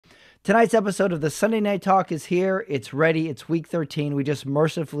Tonight's episode of the Sunday Night Talk is here. It's ready. It's week 13. We just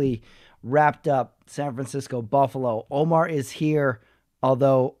mercifully wrapped up San Francisco, Buffalo. Omar is here,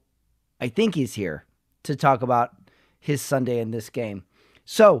 although I think he's here to talk about his Sunday in this game.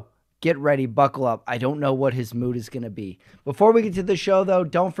 So get ready, buckle up. I don't know what his mood is going to be. Before we get to the show, though,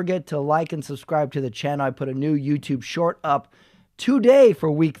 don't forget to like and subscribe to the channel. I put a new YouTube short up today for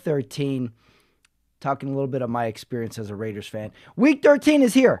week 13, talking a little bit of my experience as a Raiders fan. Week 13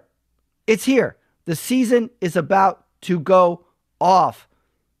 is here. It's here. The season is about to go off.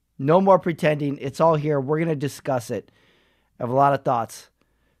 No more pretending. It's all here. We're going to discuss it. I have a lot of thoughts.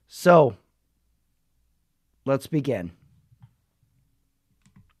 So, let's begin.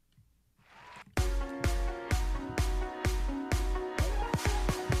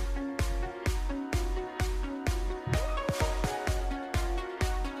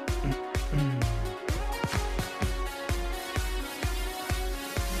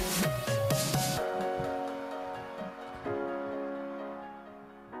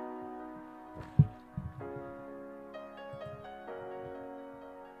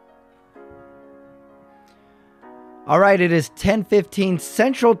 All right, it is 10:15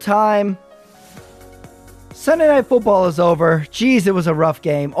 Central Time. Sunday Night Football is over. Geez, it was a rough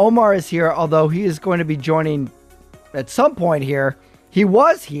game. Omar is here, although he is going to be joining at some point here. He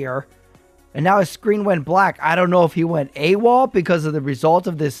was here, and now his screen went black. I don't know if he went AWOL because of the result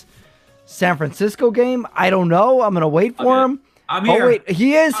of this San Francisco game. I don't know. I'm going to wait for him. I'm here. Oh, wait,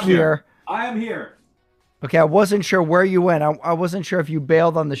 he is here. I am here. Okay, I wasn't sure where you went. I wasn't sure if you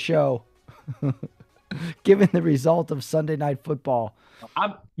bailed on the show. Given the result of Sunday Night Football.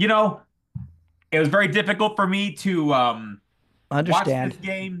 It was very difficult for me to understand watch this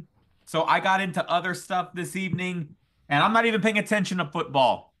game. So I got into other stuff this evening, and I'm not even paying attention to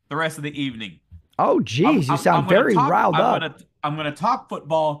football the rest of the evening. Oh, geez, you sound very riled up. I'm going to talk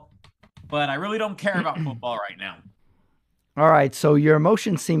football, but I really don't care about football right now. All right, so your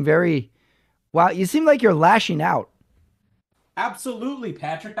emotions seem very... Wow, you seem like you're lashing out. Absolutely,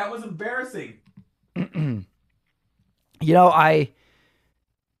 Patrick. That was embarrassing. I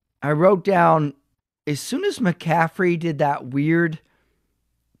wrote down, as soon as McCaffrey did that weird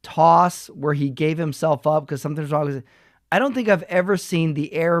toss where he gave himself up because something's wrong with it, I don't think I've ever seen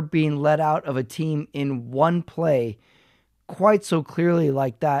the air being let out of a team in one play quite so clearly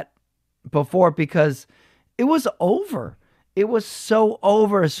like that before, because it was over. It was so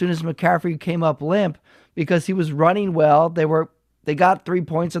over as soon as McCaffrey came up limp because he was running well. They got 3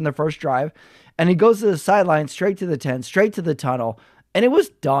 points in the first drive. And he goes to the sideline, straight to the 10, straight to the tunnel. And it was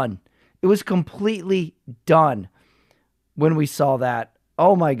done. It was completely done when we saw that.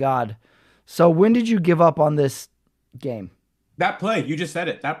 Oh, my God. So when did you give up on this game? That play. You just said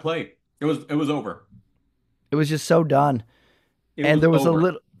it. That play. It was over. It was just so done. There was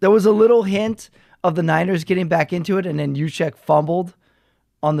a little hint of the Niners getting back into it. And then Juszczyk fumbled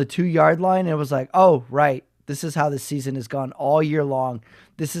on the 2-yard line. And it was like, oh, right. This is how the season has gone all year long.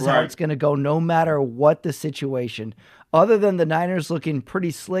 This is how it's going to go no matter what the situation. Other than the Niners looking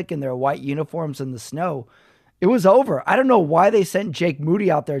pretty slick in their white uniforms in the snow, it was over. I don't know why they sent Jake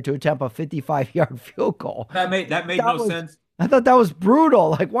Moody out there to attempt a 55-yard field goal. That made no sense. I thought that was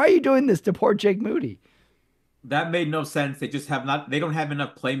brutal. Like, why are you doing this to poor Jake Moody? That made no sense. They just they don't have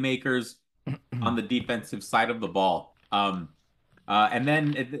enough playmakers on the defensive side of the ball. And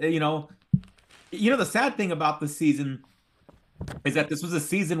then, the sad thing about the season is that this was a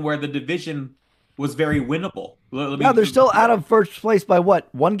season where the division was very winnable. Yeah, they're still out of first place by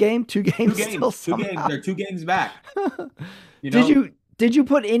what? 1 game? 2 games? Two games. They're 2 games back. Did you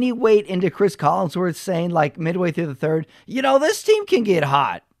put any weight into Chris Collinsworth saying, like, midway through the third, this team can get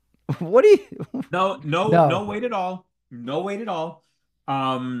hot? What do you... No weight at all. No weight at all.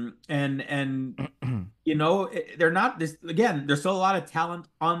 They're not this again. There's still a lot of talent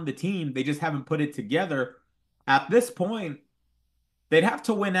on the team. They just haven't put it together. At this point, they'd have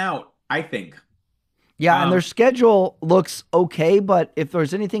to win out, I think. Yeah, and their schedule looks okay, but if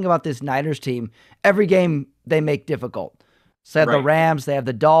there's anything about this Niners team, every game they make difficult. So they have the Rams, they have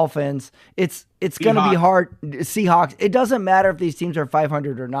the Dolphins. It's going to be hard. Seahawks. It doesn't matter if these teams are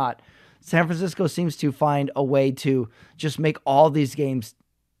 500 or not. San Francisco seems to find a way to just make all these games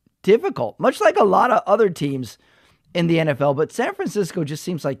difficult, much like a lot of other teams in the NFL. But San Francisco just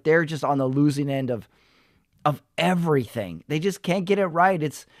seems like they're just on the losing end of everything. They just can't get it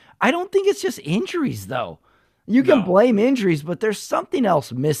right. I don't think it's just injuries, though. You can blame injuries, but there's something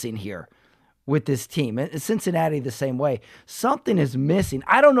else missing here with this team. And Cincinnati the same way. Something is missing.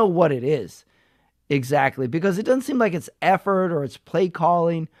 I don't know what it is exactly, because it doesn't seem like it's effort or it's play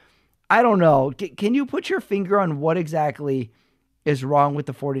calling. I don't know. Can you put your finger on what exactly is wrong with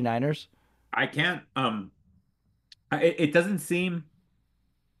the 49ers? I can't. It doesn't seem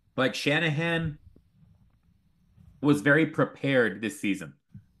like Shanahan was very prepared this season.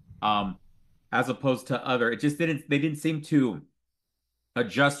 Um, as opposed to other, it just didn't. They didn't seem to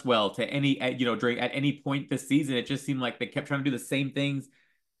adjust well to any, during at any point this season. It just seemed like they kept trying to do the same things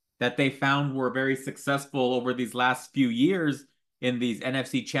that they found were very successful over these last few years in these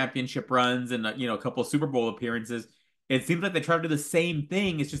NFC championship runs and a couple of Super Bowl appearances. It seems like they tried to do the same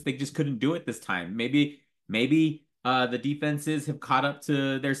thing. It's just they just couldn't do it this time. Maybe the defenses have caught up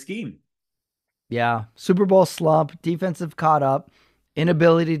to their scheme. Yeah, Super Bowl slump, defensive caught up,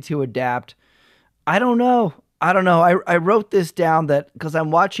 inability to adapt. I don't know. I wrote this down that because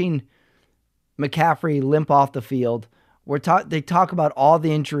I'm watching McCaffrey limp off the field. They talk about all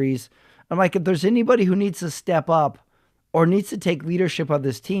the injuries. I'm like, if there's anybody who needs to step up or needs to take leadership of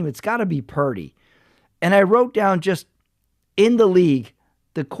this team, it's got to be Purdy. And I wrote down just in the league,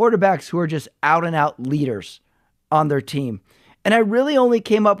 the quarterbacks who are just out and out leaders on their team. And I really only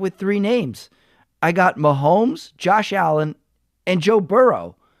came up with 3 names. I got Mahomes, Josh Allen, and Joe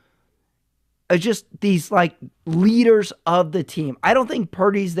Burrow. Just these like leaders of the team. I don't think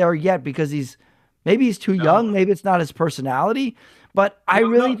Purdy's there yet because maybe he's too young. Maybe it's not his personality, but I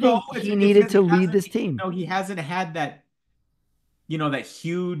really think he needed to lead this team. No, he hasn't had that, that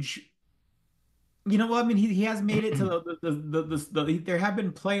huge. I mean, he has made it to there have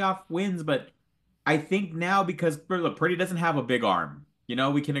been playoff wins, but I think now because look, Purdy doesn't have a big arm.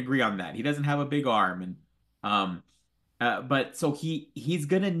 We can agree on that. He doesn't have a big arm, and but so he's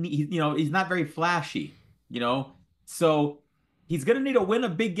gonna need, he's not very flashy, so he's gonna need to win a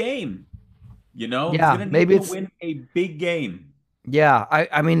big game. Yeah, he's gonna need to win a big game. Yeah,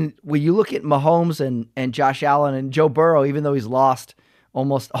 I mean, when you look at Mahomes and Josh Allen and Joe Burrow, even though he's lost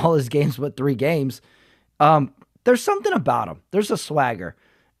almost all his games but 3 games, there's something about him. There's a swagger.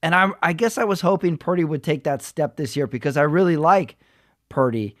 And I guess I was hoping Purdy would take that step this year because I really like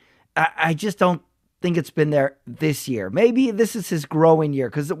Purdy. I just don't think it's been there this year. Maybe this is his growing year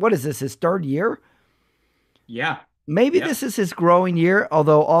because what is this, his 3rd year? Yeah. Maybe this is his growing year,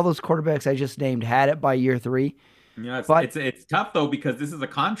 although all those quarterbacks I just named had it by year 3. Yeah, it's tough though because this is a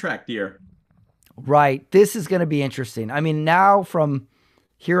contract year. Right. This is going to be interesting. I mean, now from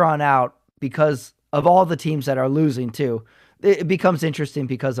here on out, because of all the teams that are losing too, it becomes interesting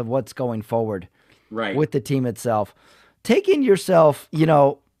because of what's going forward with the team itself. Taking yourself,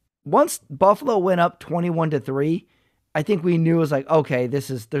 once Buffalo went up 21-3, I think we knew it was like, okay,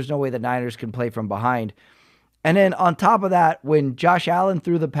 there's no way the Niners can play from behind. And then on top of that, when Josh Allen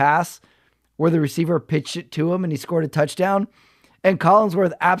threw the pass where the receiver pitched it to him and he scored a touchdown, and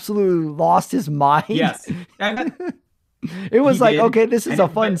Collinsworth absolutely lost his mind. Yes. It was like, okay, this is a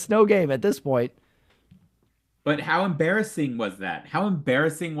fun snow game at this point. But how embarrassing was that? How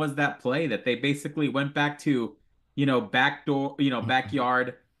embarrassing was that play that they basically went back to,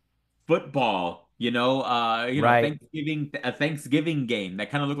 backyard football, right. Thanksgiving game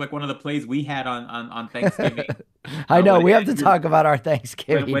that kind of looked like one of the plays we had on Thanksgiving. I know we have to talk about our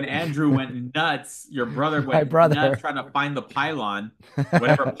Thanksgiving. When Andrew went nuts, your brother went nuts trying to find the pylon,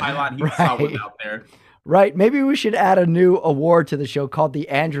 whatever pylon he saw was out there. Right. Maybe we should add a new award to the show called the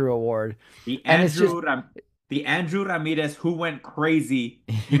Andrew Award. The Andrew Ramirez who went crazy,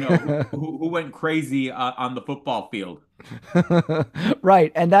 who went crazy on the football field.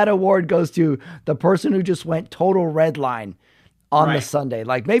 Right. And that award goes to the person who just went total red line on the Sunday.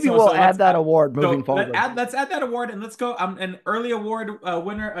 Like maybe we'll add that award moving forward. Let's add that award and let's go. An early award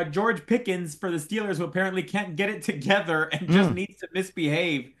winner, George Pickens for the Steelers, who apparently can't get it together and just needs to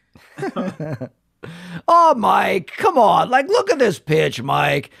misbehave. Oh, Mike, come on. Like, look at this pitch,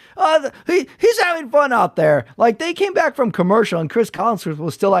 Mike. He's having fun out there. Like, they came back from commercial and Chris Collinsworth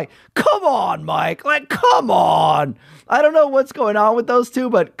was still like, come on, Mike. Like, come on. I don't know what's going on with those two,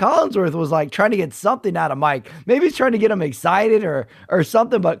 but Collinsworth was like trying to get something out of Mike. Maybe he's trying to get him excited or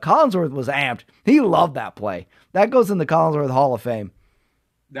something, but Collinsworth was amped. He loved that play. That goes in the Collinsworth Hall of Fame.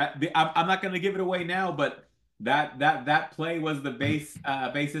 I'm not going to give it away now, but that play was the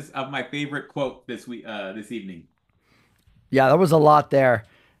basis of my favorite quote this evening. Yeah, there was a lot there.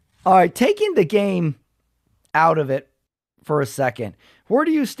 All right, taking the game out of it for a second, where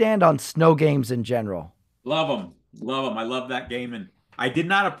do you stand on snow games in general? Love them. I love that game, and I did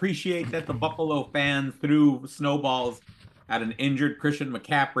not appreciate that the Buffalo fans threw snowballs at an injured Christian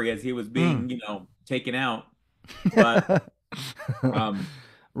McCaffrey as he was being, taken out. But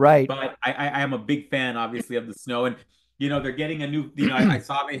right. But I am a big fan, obviously, of the snow. And, they're getting a new, I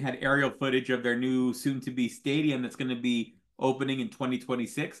saw they had aerial footage of their new soon-to-be stadium that's going to be opening in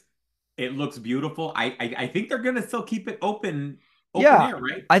 2026. It looks beautiful. I think they're going to still keep it open open Yeah, air,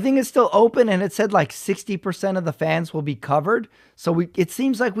 right? I think it's still open, and it said like 60% of the fans will be covered. So it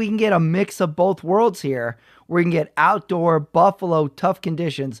seems like we can get a mix of both worlds here. We can get outdoor Buffalo tough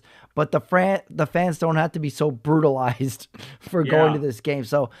conditions, but the fans don't have to be so brutalized for going to Yeah. this game.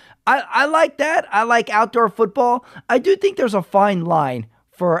 So I like that. I like outdoor football. I do think there's a fine line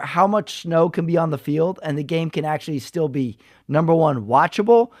for how much snow can be on the field, and the game can actually still be number one,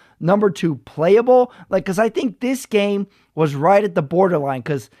 watchable, number two, playable. Like, because I think this game was right at the borderline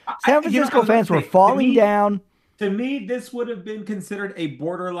because San I Francisco was about to fans were say, falling down. to me, this would have been considered a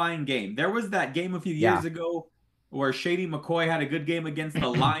borderline game. There was that game a few Yeah, years ago where Shady McCoy had a good game against the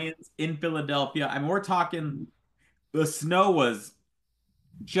Lions in Philadelphia. I mean, we're talking the snow was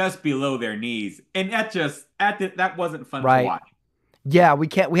just below their knees, and that wasn't fun to right. watch. Yeah, we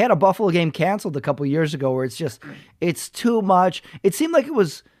can't. We had a Buffalo game canceled a couple years ago where it's too much. It seemed like it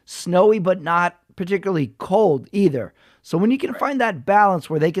was snowy, but not particularly cold either. So when you can Right. find that balance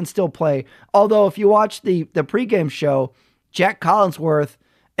where they can still play, although if you watch the pregame show, Jack Collinsworth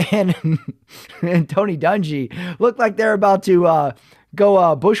and and Tony Dungy looked like they're about to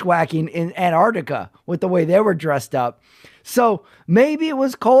go bushwhacking in Antarctica with the way they were dressed up. So maybe it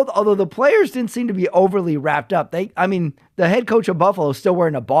was cold, although the players didn't seem to be overly wrapped up. I mean, the head coach of Buffalo is still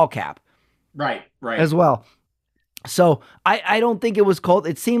wearing a ball cap Right, right. as well. So I don't think it was cold.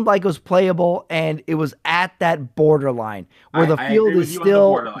 It seemed like it was playable, and it was at that borderline where the I agree field with is you on the still,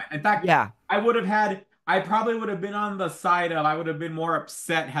 borderline. In fact, yeah, I probably would have been on the side of, I would have been more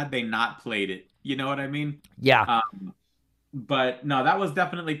upset had they not played it. You know what I mean? yeah. But no, that was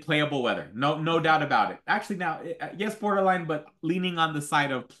definitely playable weather. No doubt about it. Actually, now, yes, borderline, but leaning on the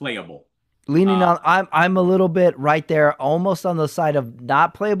side of playable. Leaning Uh, on, I'm a little bit right there, almost on the side of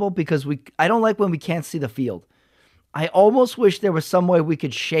not playable because I don't like when we can't see the field. I almost wish there was some way we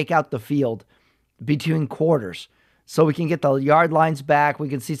could shake out the field between quarters so we can get the yard lines back. We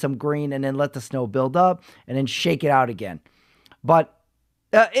can see some green and then let the snow build up and then shake it out again. But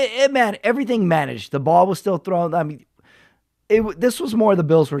man, everything managed. The ball was still thrown. I mean, this was more the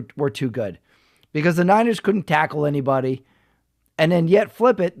Bills were too good because the Niners couldn't tackle anybody. And then yet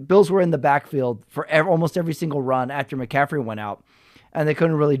flip it, Bills were in the backfield for almost every single run after McCaffrey went out, and they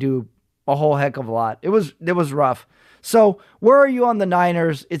couldn't really do a whole heck of a lot. It was rough. So where are you on the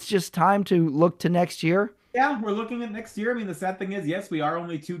Niners? It's just time to look to next year. Yeah, we're looking at next year. I mean, the sad thing is, yes, we are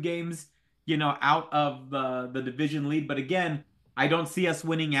only 2 games, out of the division lead. But again, I don't see us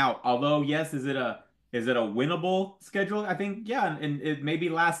winning out. Although, yes, is it a winnable schedule? I think, yeah, and it maybe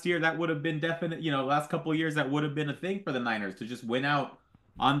last year that would have been definite. Last couple of years that would have been a thing for the Niners to just win out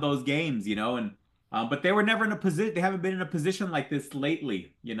on those games. And but they were never in a position. They haven't been in a position like this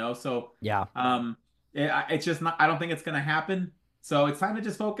lately. So Yeah. it's just not. I don't think it's going to happen. So it's time to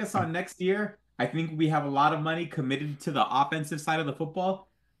just focus on next year. I think we have a lot of money committed to the offensive side of the football.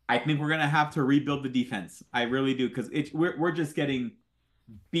 I think we're gonna have to rebuild the defense. I really do because we're just getting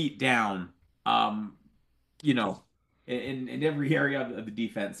beat down, um, you know, in every area of the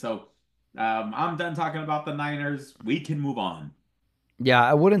defense. So I'm done talking about the Niners. We can move on. Yeah,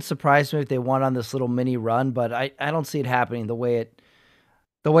 it wouldn't surprise me if they won on this little mini run, but I don't see it happening the way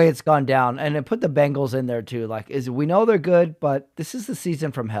it's gone down. And it put the Bengals in there too. Like, we know they're good, but this is the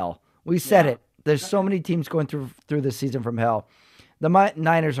season from hell. We said Yeah. it. There's so many teams going through the season from hell. The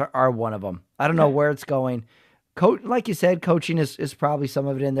Niners are one of them. I don't know where it's going. Like you said, coaching is probably some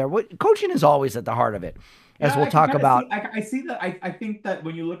of it in there. Coaching is always at the heart of it, as Yeah, we'll I can talk kind of about. see. I see that. I think that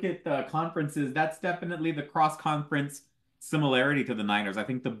when you look at the conferences, that's definitely the cross-conference similarity to the Niners. I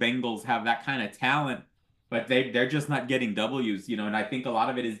think the Bengals have that kind of talent, but they're just not getting W's, And I think a lot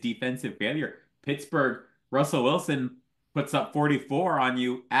of it is defensive failure. Pittsburgh, Russell Wilson puts up 44 on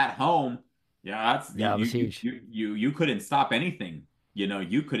you at home. Yeah, that's Yeah, it was huge. you couldn't stop anything.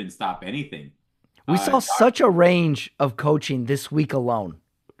 You couldn't stop anything. We saw Josh, such a range of coaching this week alone.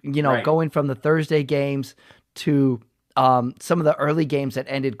 right. Going from the Thursday games to some of the early games that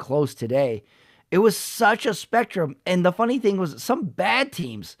ended close today. It was such a spectrum. And the funny thing was, some bad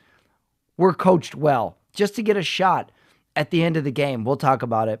teams were coached well just to get a shot at the end of the game. We'll talk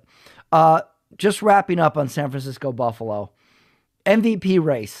about it. Just wrapping up on San Francisco Buffalo. MVP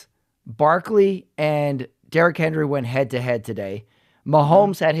race. Barkley and Derrick Henry went head to head today.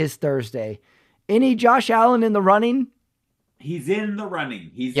 Mahomes had his Thursday. Any Josh Allen in the running? He's in the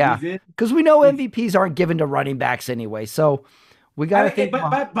running. Yeah, He's in. because we know MVPs aren't given to running backs anyway. So we got to think.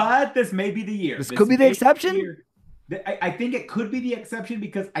 But this may be the year. This This could be the may the exception. year. I think it could be the exception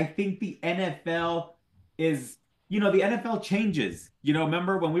because I think the NFL is, the NFL changes.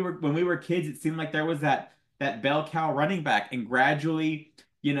 Remember when we were kids, it seemed like there was that bell cow running back, and gradually,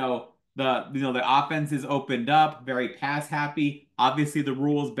 the offense is opened up, very pass happy. Obviously, the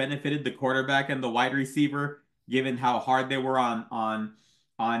rules benefited the quarterback and the wide receiver, given how hard they were on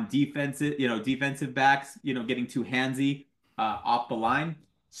defensive, defensive backs, getting too handsy off the line.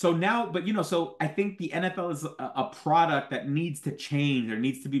 So now, but so I think the NFL is a product that needs to change. There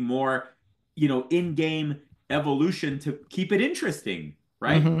needs to be more, in-game evolution to keep it interesting,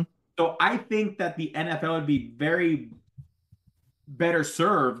 right? Mm-hmm. So I think that the NFL would be very better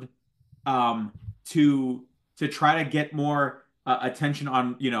served um, to try to get more attention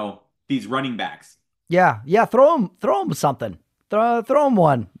on these running backs. Yeah. Throw him something. Throw him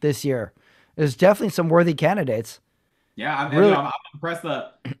one this year. There's definitely some worthy candidates. Yeah, Really, I'm impressed.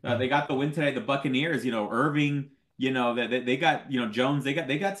 They got the win today. The Buccaneers, Irving, they got Jones. They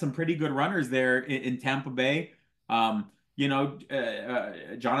got some pretty good runners there in Tampa Bay. Jonathan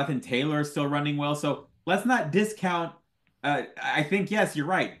Taylor is still running well. So let's not discount. I think yes, you're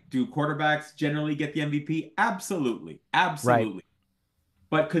right. Do quarterbacks generally get the MVP? Absolutely, right? absolutely.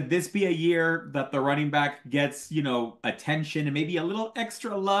 But could this be a year that the running back gets, attention and maybe a little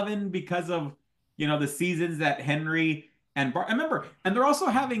extra loving because of, the seasons that Henry and I remember, and they're also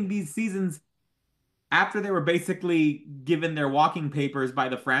having these seasons after they were basically given their walking papers by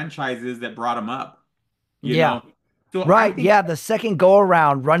the franchises that brought them up, you Yeah, know. So I right. think, Yeah, the second go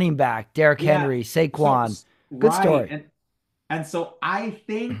around, running back, Derrick yeah. Henry, So Saquon. Good right, story. and so I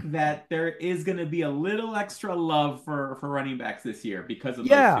think that there is going to be a little extra love for running backs this year because of those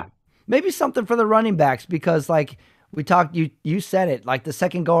two. Yeah, maybe something for the running backs because, like we talked, you said it, like the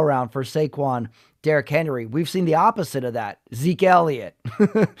second go around for Saquon, Derrick Henry. We've seen the opposite of that. Zeke Elliott.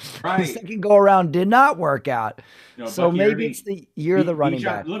 The Right. second go around did not work out. So Bucky maybe it's Irving, the year of the running Bijan,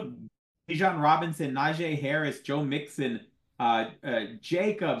 back. look, Bijan Robinson, Najee Harris, Joe Mixon,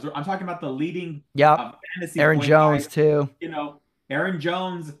 Jacobs. I'm talking about the leading Yep. fantasy Aaron point guys. Jones too. Aaron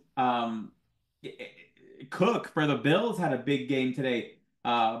Jones, Cook for the Bills had a big game today.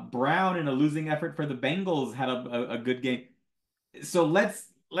 Brown in a losing effort for the Bengals had a good game. So let's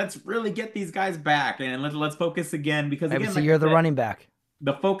really get these guys back and let's focus again because Maybe again, it's the like year I of the said, running back.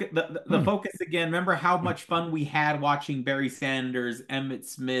 the focus again. Remember how much fun we had watching Barry Sanders, Emmett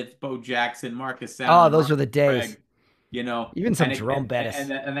Smith, Bo Jackson, Marcus Oh, Allen, those Ronald were the days. Craig, you know, Even some and it Jerome Bettis. and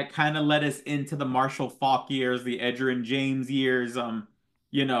that kind of led us into the Marshall Faulk years, the Edgerrin James years,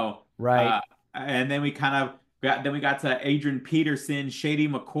 you know, Right. and then we got to Adrian Peterson, Shady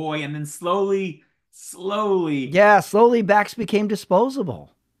McCoy, and then slowly. Yeah, slowly backs became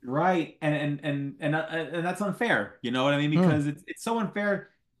disposable. Right, and that's unfair. You know what I mean? Hmm. Because it's so unfair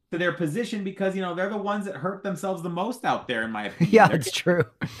to their position because they're the ones that hurt themselves the most out there, in my opinion. Yeah, it's true.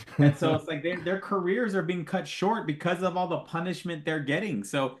 And so it's like their careers are being cut short because of all the punishment they're getting.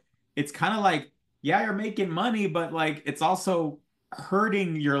 So it's kind of like, yeah, you're making money, but like it's also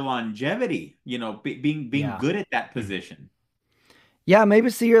hurting your longevity. Being Yeah. good at that position. Yeah, maybe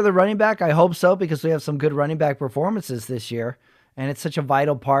it's the year of the running back. I hope so because we have some good running back performances this year. And it's such a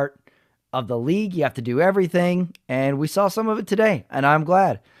vital part of the league. You have to do everything. And we saw some of it today, and I'm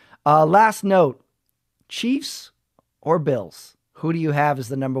glad. Last note, Chiefs or Bills? Who do you have as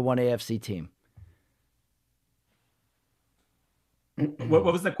the number one AFC team? What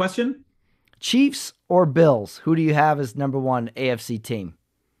was the question? Chiefs or Bills? Who do you have as number one AFC team?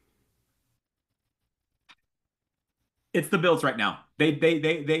 It's the Bills right now.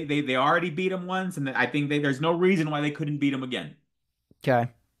 They already beat them once, and I think there's no reason why they couldn't beat them again. Okay.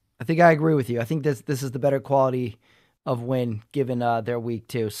 I think I agree with you. I think this is the better quality of win given their week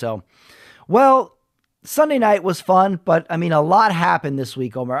too. So, well, Sunday night was fun, but I mean, a lot happened this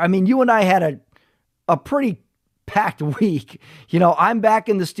week, Omar. I mean, you and I had a pretty packed week. I'm back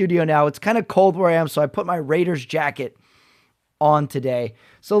in the studio now. It's kind of cold where I am, so I put my Raiders jacket on today.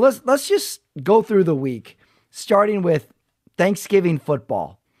 So let's just go through the week, starting with Thanksgiving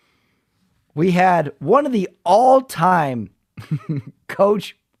football. We had one of the all-time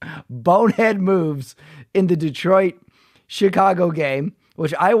coach bonehead moves in the Detroit Chicago game,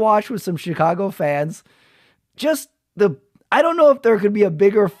 which I watched with some Chicago fans. I don't know if there could be a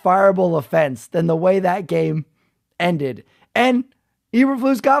bigger fireable offense than the way that game ended. And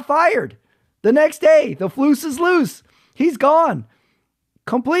Eberflus got fired. The next day, the Flus is loose. He's gone.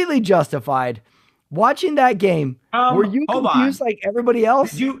 Completely justified. Watching that game, were you Hold confused on. like everybody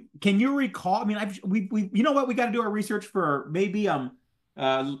else? Can you recall? I mean, we you know what? We got to do our research for maybe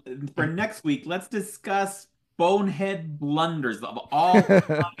for next week. Let's discuss bonehead blunders of all time.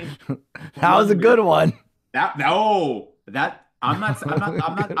 That was a good one. I'm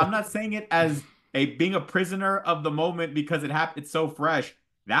not saying it as being a prisoner of the moment because it happened. It's so fresh.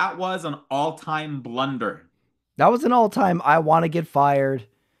 That was an all-time blunder. That was an all-time I want to get fired.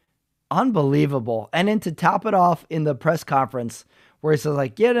 Unbelievable. And then to top it off in the press conference where he says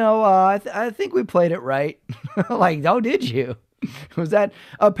like, I think we played it right. Like, oh, did you? Was that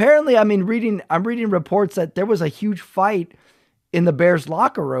apparently, I'm reading reports that there was a huge fight in the Bears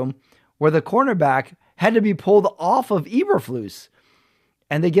locker room where the cornerback had to be pulled off of Eberflus,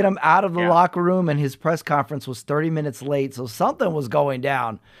 and they get him out of the locker room, and his press conference was 30 minutes late. So something was going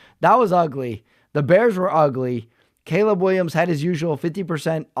down. That was ugly. The Bears were ugly. Caleb Williams had his usual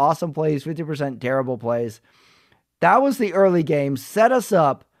 50% awesome plays, 50% terrible plays. That was the early game. Set us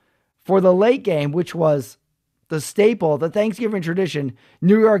up for the late game, which was the staple, the Thanksgiving tradition,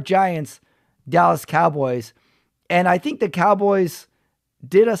 New York Giants, Dallas Cowboys. And I think the Cowboys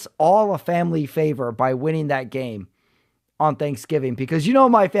did us all a family favor by winning that game on Thanksgiving, because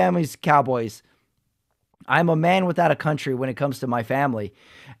my family's Cowboys. I'm a man without a country when it comes to my family.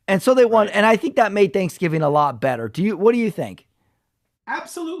 And so they won. Right. And I think that made Thanksgiving a lot better. What do you think?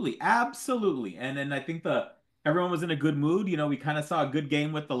 Absolutely. Absolutely. And then I think everyone was in a good mood. We kind of saw a good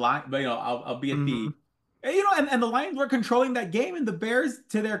game with the line, but I'll be at the, and the Lions were controlling that game, and the Bears,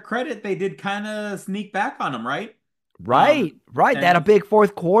 to their credit, they did kind of sneak back on them, right? Right. They had a big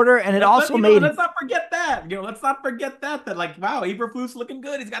fourth quarter, and it also made. Let's not forget that. Let's not forget that. Like, wow, Eberflus looking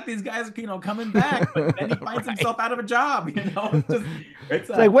good. He's got these guys, coming back, but then he finds himself out of a job. It's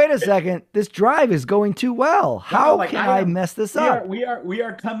like, wait a second, this drive is going too well. How can I mess this up? We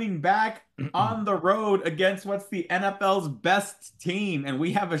are coming back on the road against what's the NFL's best team, and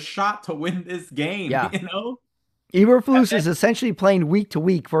we have a shot to win this game. Yeah. Eberflus is essentially playing week to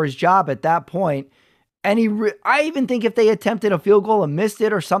week for his job at that point. And I even think if they attempted a field goal and missed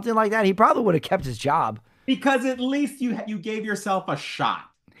it or something like that, he probably would have kept his job. Because at least you gave yourself a shot.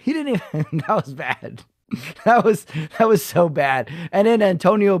 He didn't even. That was bad. That was so bad. And then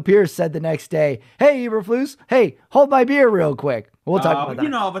Antonio Pierce said the next day, "Hey, Eberflus, hey, hold my beer real quick. We'll talk about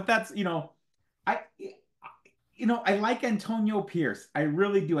that." But that's I like Antonio Pierce. I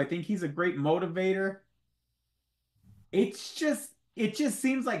really do. I think he's a great motivator. It just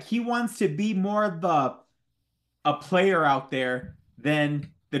seems like he wants to be more a player out there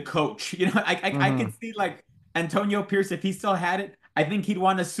than the coach. I can see like Antonio Pierce, if he still had it, I think he'd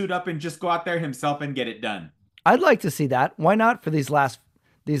want to suit up and just go out there himself and get it done. I'd like to see that. Why not for these last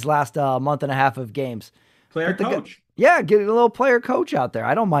month and a half of games? Player coach. Yeah, get a little player coach out there.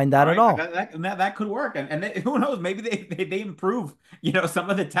 I don't mind that at all. That could work. And who knows? Maybe they improve, some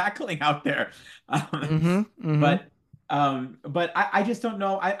of the tackling out there. But I just don't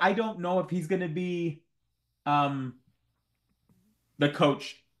know. I don't know if he's going to be the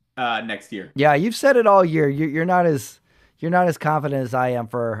coach next year. Yeah, you've said it all year. You're not as confident as I am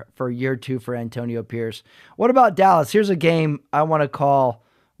for year 2 for Antonio Pierce. What about Dallas? Here's a game I want to call.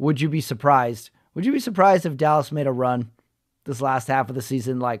 Would you be surprised? Would you be surprised if Dallas made a run this last half of the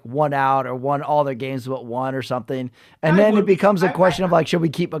season, like one out or won all their games but one or something? And then it becomes a question of like, should we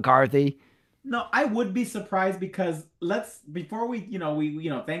keep McCarthy? No, I would be surprised because before we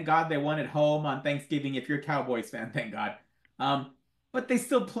thank God they won at home on Thanksgiving. If you're a Cowboys fan, thank God. But they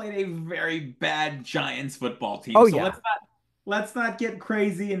still played a very bad Giants football team. Oh, so yeah. Let's not get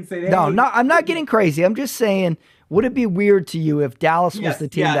crazy and say, hey, I'm not getting crazy. I'm just saying, would it be weird to you if Dallas was the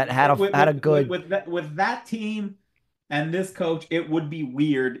team that had a good with that team and this coach? It would be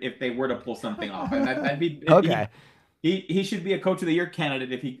weird if they were to pull something off, and that'd be okay. He should be a coach of the year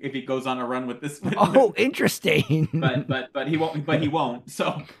candidate if he goes on a run with this. Oh, interesting. But he won't. But he won't.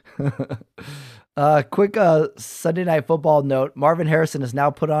 So. Quick Sunday Night Football note: Marvin Harrison has now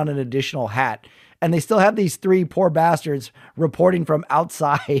put on an additional hat, and they still have these 3 poor bastards reporting from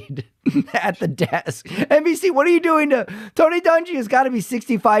outside at the desk. NBC, what are you doing to Tony Dungy? Has got to be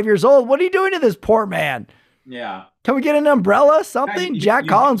 65 years old. What are you doing to this poor man? Yeah. Can we get an umbrella? Something? Jack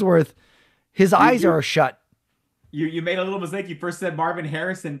Collinsworth, his eyes are shut. You made a little mistake. You first said Marvin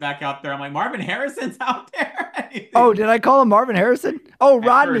Harrison back out there. I'm like, Marvin Harrison's out there? Oh, did I call him Marvin Harrison? Oh,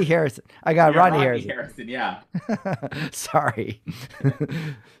 Rodney Harrison. I got Rodney Harrison, yeah. Sorry.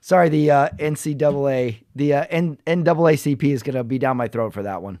 Sorry, the NCAA, the NAACP is going to be down my throat for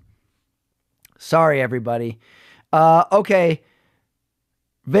that one. Sorry, everybody. Okay.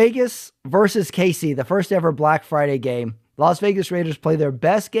 Vegas versus KC, the first ever Black Friday game. Las Vegas Raiders play their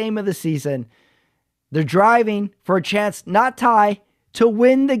best game of the season. They're driving for a chance, not tie, to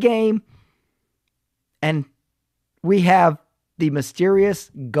win the game. And we have the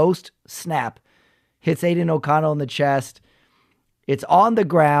mysterious ghost snap. Hits Aiden O'Connell in the chest. It's on the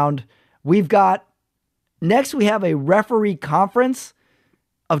ground. Next we have a referee conference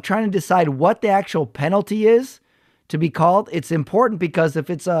of trying to decide what the actual penalty is to be called. It's important because if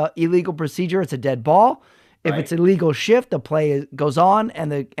it's a illegal procedure, it's a dead ball. If it's right? illegal shift, the play goes on,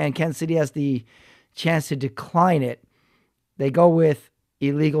 and Kansas City has the chance to decline it. They go with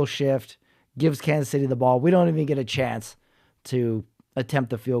illegal shift, gives Kansas City the ball. We don't even get a chance to attempt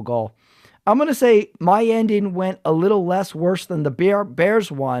the field goal. I'm going to say my ending went a little less worse than the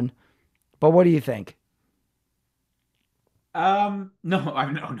Bears one, but what do you think? No, no.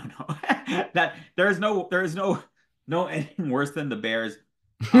 That no anything worse than the Bears.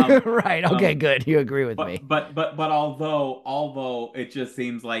 Um, Right. Okay, um, good. You agree with me. but although it just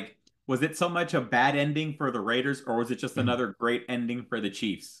seems like, was it so much a bad ending for the Raiders, or was it just another great ending for the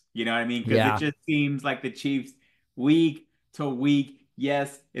Chiefs? You know what I mean? Because it Yeah, just seems like the Chiefs week to week.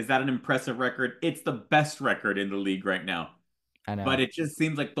 Yes, is that an impressive record? It's the best record in the league right now. I But know. it just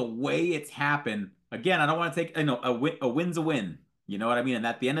seems like the way it's happened. Again, I don't want to take, a win's a win. You know what I mean? And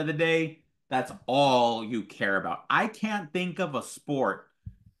at the end of the day, that's all you care about. I can't think of a sport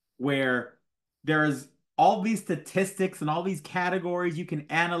where there's all these statistics and all these categories you can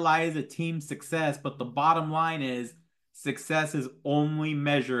analyze a team's success, but the bottom line is success is only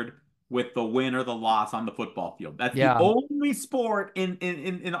measured with the win or the loss on the football field. That's the Yeah. only sport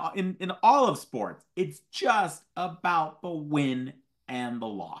in all of sports. It's just about the win and the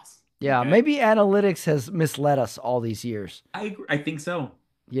loss. Yeah. Okay? Maybe analytics has misled us all these years. I agree. I think so.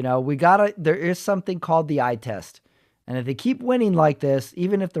 There is something called the eye test. And if they keep winning like this,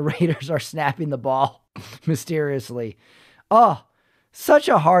 even if the Raiders are snapping the ball mysteriously, oh, such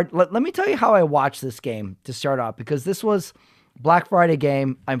a hard. Let me tell you how I watched this game to start off, because this was Black Friday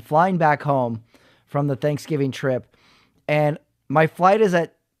game. I'm flying back home from the Thanksgiving trip, and my flight is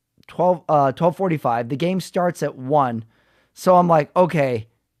at 12:45. The game starts at 1. So I'm like, okay,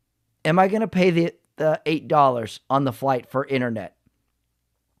 am I going to pay the $8 on the flight for internet?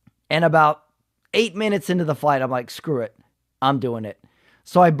 And about 8 minutes into the flight, I'm like, screw it. I'm doing it.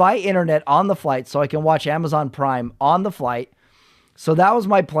 So I buy internet on the flight so I can watch Amazon Prime on the flight. So that was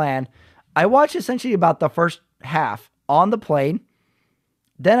my plan. I watched essentially about the first half on the plane.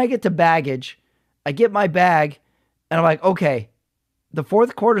 Then I get to baggage. I get my bag, and I'm like, okay, the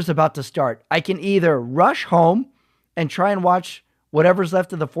fourth quarter is about to start. I can either rush home and try and watch whatever's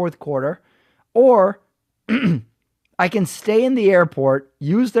left of the fourth quarter, or I can stay in the airport,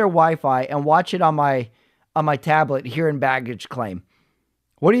 use their Wi-Fi, and watch it on my tablet here in baggage claim.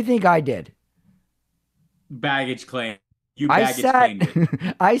 What do you think I did? Baggage claim. You I baggage sat claimed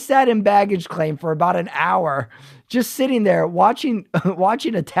it. I sat in baggage claim for about an hour, just sitting there watching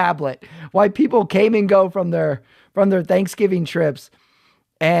watching a tablet while people came and go from their Thanksgiving trips.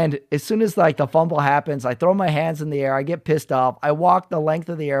 And as soon as like the fumble happens, I throw my hands in the air, I get pissed off. I walk the length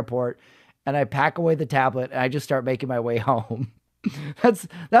of the airport and I pack away the tablet and I just start making my way home.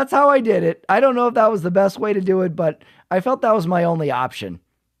 That's how I did it. I don't know if that was the best way to do it, but I felt that was my only option.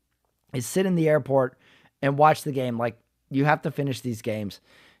 Is sit in the airport and watch the game. Like, you have to finish these games.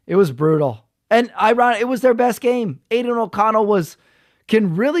 It was brutal. And ironic, it was their best game. Aiden O'Connell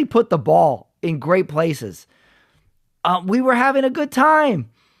can really put the ball in great places. We were having a good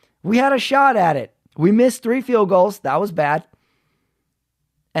time. We had a shot at it. We missed 3 field goals. That was bad.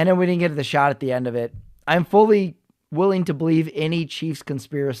 And then we didn't get the shot at the end of it. I'm fully willing to believe any Chiefs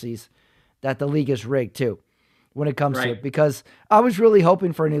conspiracies that the league is rigged too when it comes to it, because I was really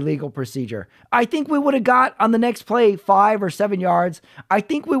hoping for an illegal procedure. I think we would have got on the next play 5 or 7 yards. I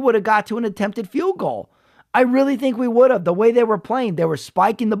think we would have got to an attempted field goal. I really think we would have. The way they were playing, they were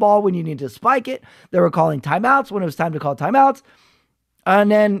spiking the ball when you needed to spike it. They were calling timeouts when it was time to call timeouts.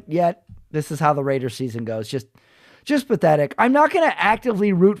 And then, yet, this is how the Raiders season goes. Just pathetic. I'm not going to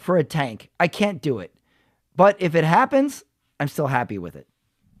actively root for a tank. I can't do it. But if it happens, I'm still happy with it.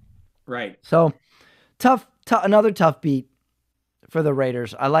 Right. So, another tough beat for the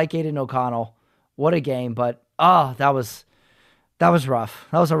Raiders. I like Aiden O'Connell. What a game. But, that was rough.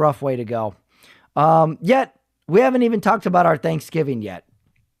 That was a rough way to go. Yet, we haven't even talked about our Thanksgiving yet.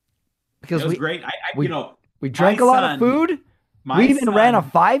 Because it was great. We drank a lot of food. We even ran a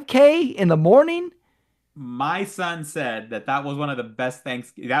 5K in the morning. My son said that was one of the best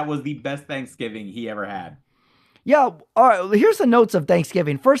that was the best Thanksgiving he ever had. Yeah. All right. Here's the notes of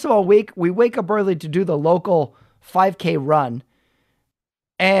Thanksgiving. First of all, we wake up early to do the local 5K run.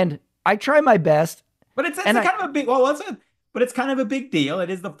 And I try my best. But it's kind of a big, but it's kind of a big deal. It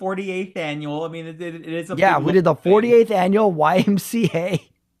is the 48th annual. I mean, it is a big we did the 48th annual YMCA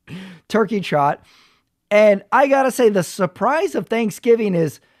turkey trot. And I got to say, the surprise of Thanksgiving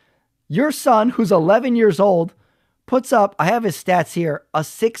is your son, who's 11 years old, puts up, I have his stats here, a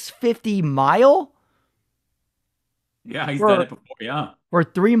 650 mile. Yeah, he's done it before, yeah. For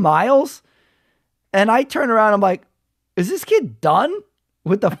 3 miles. And I turn around, I'm like, is this kid done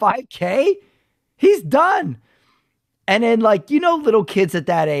with the 5K? He's done. And then, like, little kids at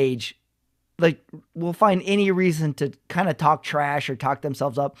that age, like, will find any reason to kind of talk trash or talk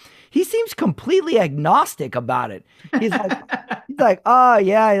themselves up. He seems completely agnostic about it. He's like, oh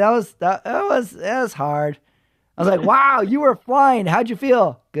yeah, that was hard. I was like, wow, you were flying. How'd you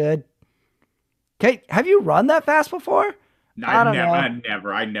feel? Good. Okay, have you run that fast before? I don't know.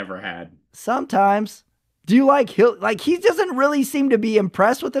 I never had. Sometimes. Do you he doesn't really seem to be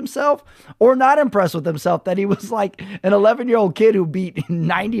impressed with himself or not impressed with himself that he was like an 11-year-old kid who beat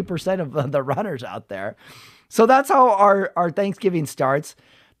 90% of the runners out there. So that's how our Thanksgiving starts.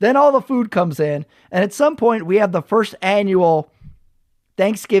 Then all the food comes in. And at some point we have the first annual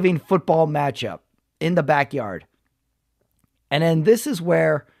Thanksgiving football matchup in the backyard. And then this is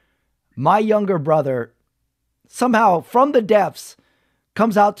where my younger brother somehow from the depths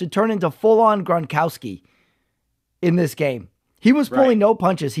comes out to turn into full-on Gronkowski in this game. He was pulling no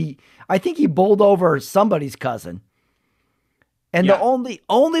punches. I think he bowled over somebody's cousin. And the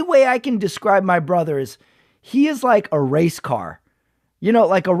only way I can describe my brother is he is like a race car.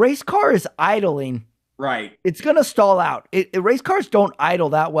 Like a race car is idling. Right. It's going to stall out. Race cars don't idle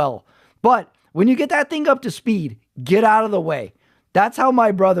that well. But when you get that thing up to speed, get out of the way. That's how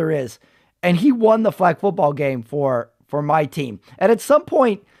my brother is. And he won the flag football game for my team. And at some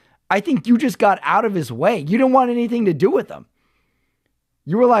point, I think you just got out of his way. You didn't want anything to do with him.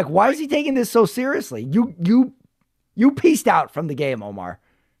 You were like, why is he taking this so seriously? You pieced out from the game, Omar.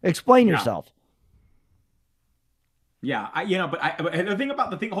 Explain yourself. Yeah, but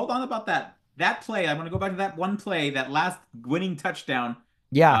hold on about that play. I want to go back to that one play, that last winning touchdown.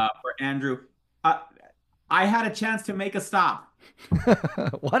 Yeah. For Andrew. I had a chance to make a stop.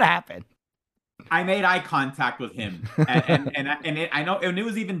 What happened? I made eye contact with him, I know, and it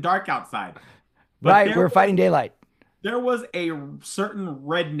was even dark outside. But we were fighting daylight. There was a certain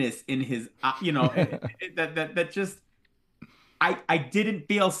redness in his, that just, I didn't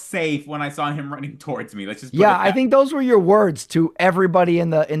feel safe when I saw him running towards me. Let's just I think those were your words to everybody in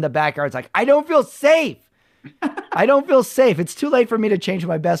the backyard. It's like, I don't feel safe. I don't feel safe. It's too late for me to change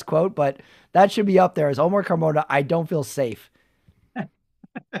my best quote, but that should be up there as Omar Carmona. I don't feel safe.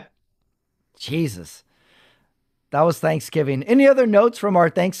 Jesus. That was Thanksgiving. Any other notes from our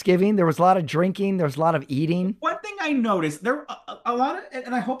Thanksgiving? There was a lot of drinking. There was a lot of eating. One thing I noticed, there were a lot of,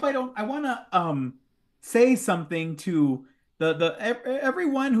 and I hope I want to say something to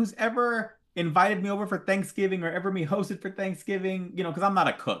everyone who's ever invited me over for Thanksgiving or ever me hosted for Thanksgiving, because I'm not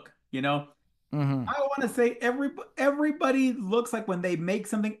a cook, Mm-hmm. I want to say everybody looks like when they make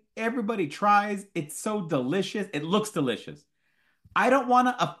something, everybody tries. It's so delicious. It looks delicious. I don't want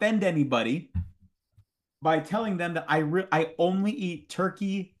to offend anybody by telling them that I only eat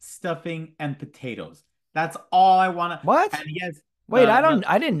turkey, stuffing, and potatoes. That's all I want to. What? And yes. Wait,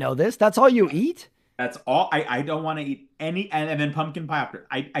 I didn't know this. That's all you eat? That's all. I don't want to eat any, and then pumpkin pie after.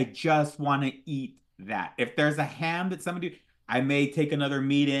 I just want to eat that. If there's a ham that somebody, I may take another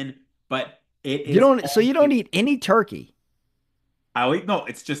meat in, but it is. You don't eat any turkey? I'll eat, no,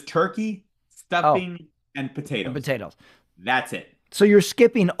 it's just turkey, stuffing, and potatoes. That's it. So you're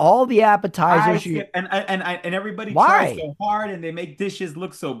skipping all the appetizers. And everybody tries so hard, and they make dishes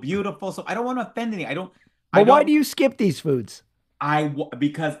look so beautiful. So I don't want to offend any. Why do you skip these foods?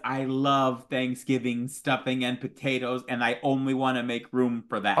 Because I love Thanksgiving stuffing and potatoes, and I only want to make room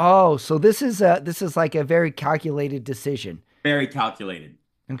for that. Oh, so this is like a very calculated decision. Very calculated.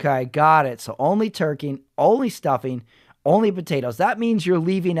 Okay, got it. So only turkey, only stuffing, only potatoes. That means you're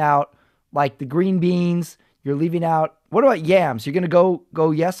leaving out like the green beans. You're leaving out. What about yams? You're gonna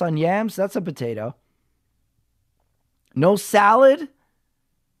go yes on yams? That's a potato. No salad?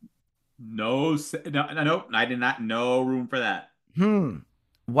 No, I did not. No room for that.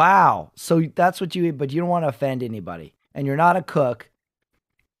 Wow. So that's what you eat, but you don't want to offend anybody, and you're not a cook.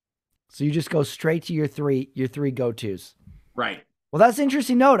 So you just go straight to your three go-tos. Right. Well, that's an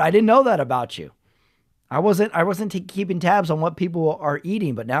interesting note. I didn't know that about you. I wasn't keeping tabs on what people are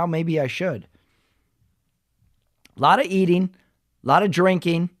eating, but now maybe I should. A lot of eating, a lot of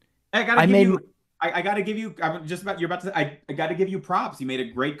drinking. I gotta give you. I'm just about. You're about to. I gotta give you props. You made a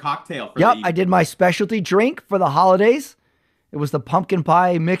great cocktail. I did my specialty drink for the holidays. It was the pumpkin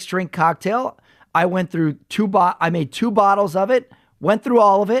pie mixed drink cocktail. I went through I made 2 bottles of it. Went through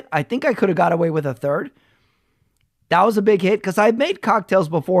all of it. I think I could have got away with a third. That was a big hit because I made cocktails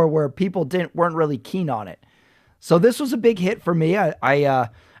before where people weren't really keen on it. So this was a big hit for me. I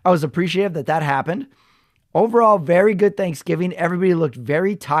was appreciative that happened. Overall, very good Thanksgiving. Everybody looked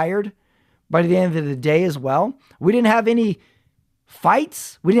very tired by the end of the day as well. We didn't have any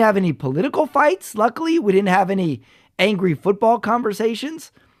fights. We didn't have any political fights. Luckily, we didn't have any angry football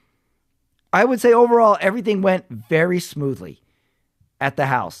conversations. I would say overall, everything went very smoothly at the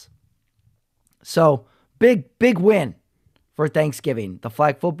house. So big win for Thanksgiving. The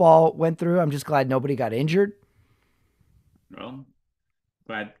flag football went through. I'm just glad nobody got injured. Well,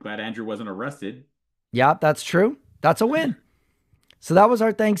 glad Andrew wasn't arrested. Yeah, that's true. That's a win. So that was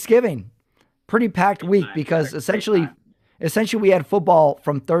our Thanksgiving. Pretty packed week because essentially we had football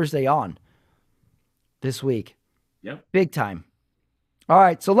from Thursday on this week. Yep. Big time. All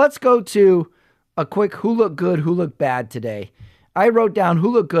right, so let's go to a quick who looked good, who looked bad today. I wrote down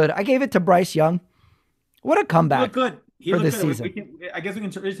who looked good. I gave it to Bryce Young. What a comeback for this season. I guess we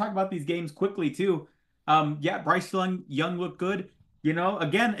can just talk about these games quickly too. Bryce Young looked good.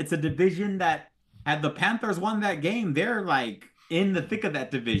 Again, it's a division that had the Panthers won that game, they're like in the thick of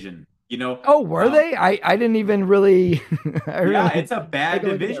that division. Oh, were they? I didn't even really. It's a bad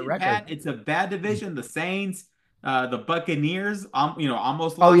division, Pat. It's a bad division. The Saints, the Buccaneers,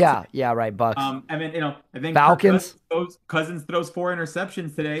 almost lost. Oh yeah, right, Bucks. I think Falcons. Cousins throws 4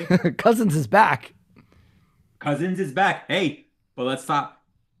 interceptions today. Cousins is back. Hey, but let's stop.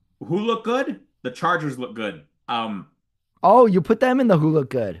 Who looked good? The Chargers look good. Oh, you put them in the who look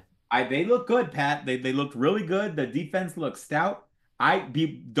good. They look good, Pat. They looked really good. The defense looks stout.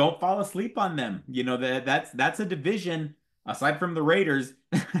 Don't fall asleep on them. That's a division aside from the Raiders.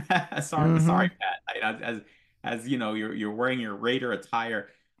 Sorry, Pat. As you're wearing your Raider attire,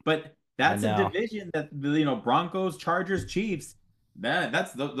 but that's a division that Broncos, Chargers, Chiefs.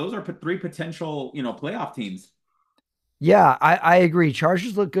 Those are 3 potential playoff teams. Yeah, I agree.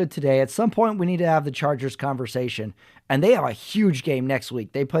 Chargers look good today. At some point, we need to have the Chargers conversation, and they have a huge game next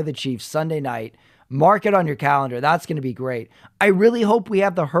week. They play the Chiefs Sunday night. Mark it on your calendar. That's going to be great. I really hope we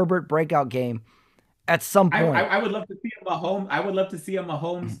have the Herbert breakout game at some point. I would love to see a Mahomes. I would love to see a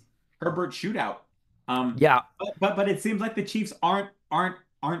Mahomes Herbert shootout. But it seems like the Chiefs aren't.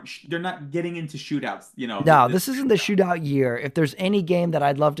 They're not getting into shootouts. No, this isn't the shootout year. If there's any game that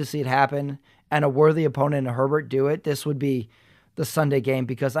I'd love to see it happen and a worthy opponent in Herbert do it, this would be the Sunday game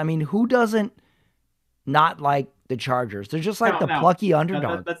because who doesn't not like the Chargers? They're just like plucky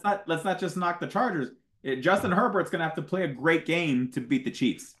underdog. Let's not just knock the Chargers. Justin Herbert's going to have to play a great game to beat the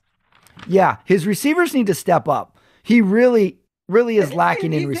Chiefs. Yeah, his receivers need to step up. He really is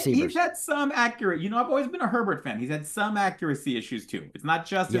lacking in receivers. He's had some accurate. I've always been a Herbert fan. He's had some accuracy issues too. It's not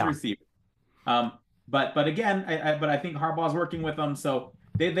just his receiver. But again, I think Harbaugh's working with them, so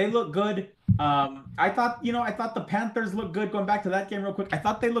they look good. I thought the Panthers looked good. Going back to that game real quick, I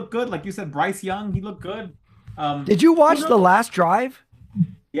thought they looked good. Like you said, Bryce Young, he looked good. Did you watch the last drive?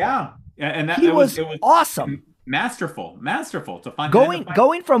 Yeah, and it was awesome. Masterful to find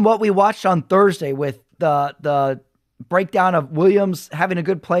going from what we watched on Thursday with the breakdown of Williams having a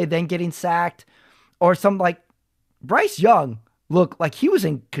good play, then getting sacked, or some like Bryce Young looked like he was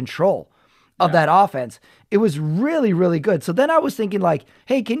in control of that offense. It was really, really good. So then I was thinking like,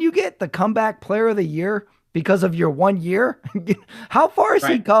 hey, can you get the comeback player of the year because of your 1 year? How far has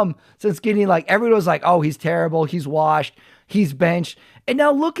he come since getting like, everyone was like, oh, he's terrible. He's washed. He's benched. And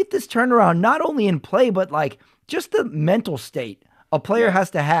now look at this turnaround, not only in play, but like just the mental state a player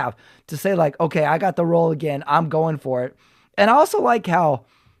has to have to say like, okay, I got the role again. I'm going for it. And I also like how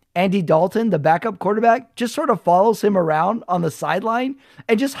Andy Dalton, the backup quarterback, just sort of follows him around on the sideline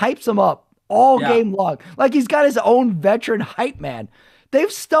and just hypes him up all game long. Like he's got his own veteran hype man.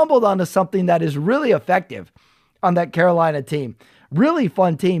 They've stumbled onto something that is really effective on that Carolina team. Really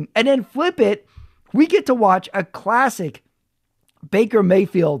fun team. And then flip it, we get to watch a classic Baker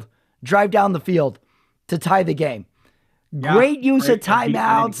Mayfield drive down the field to tie the game. Great use of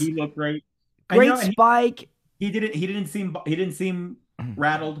timeouts. He looked great. Great spike. He didn't seem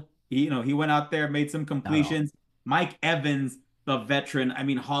rattled. He went out there, made some completions. Mike Evans, the veteran,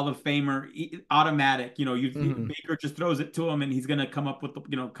 Hall of Famer, automatic. Baker just throws it to him, and he's gonna come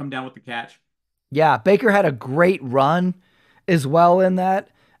down with the catch. Yeah, Baker had a great run as well in that.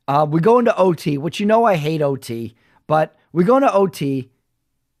 We go into OT, which I hate OT, but we go into OT.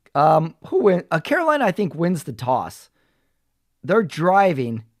 Who wins? Carolina, I think, wins the toss. They're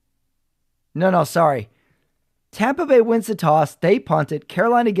driving. No, sorry. Tampa Bay wins the toss. They punt it.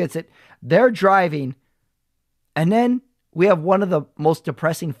 Carolina gets it. They're driving. And then we have one of the most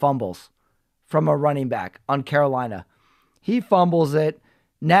depressing fumbles from a running back on Carolina. He fumbles it.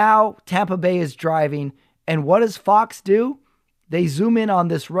 Now Tampa Bay is driving. And what does Fox do? They zoom in on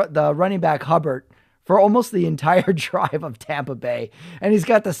the running back Hubbard for almost the entire drive of Tampa Bay. And he's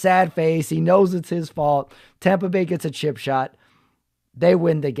got the sad face. He knows it's his fault. Tampa Bay gets a chip shot. They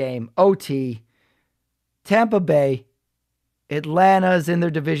win the game. OT. Tampa Bay. Atlanta's in their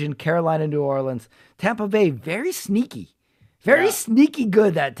division. Carolina, New Orleans. Tampa Bay, very sneaky. Very sneaky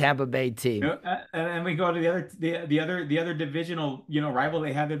good, that Tampa Bay team. And we go to the other divisional, rival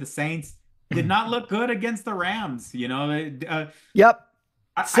they have there, the Saints. Did not look good against the Rams. Yep.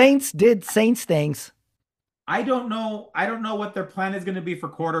 I, Saints did Saints things. I don't know. I don't know what their plan is going to be for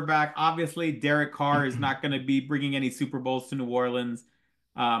quarterback. Obviously, Derek Carr is not going to be bringing any Super Bowls to New Orleans.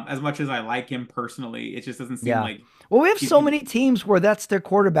 As much as I like him personally, it just doesn't seem like. Well, we have so many teams where that's their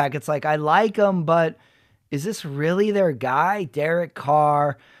quarterback. It's like, I like him, but is this really their guy? Derek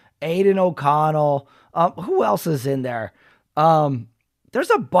Carr, Aiden O'Connell. Who else is in there? There's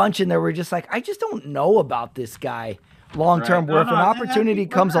a bunch in there where you're just like, I just don't know about this guy long term. Where if an opportunity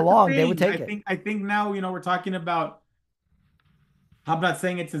comes along, they would take it. I think now, we're talking about. I'm not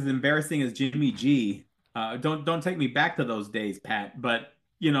saying it's as embarrassing as Jimmy G. Don't take me back to those days, Pat. But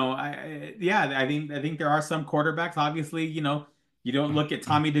I think there are some quarterbacks. Obviously, you don't look at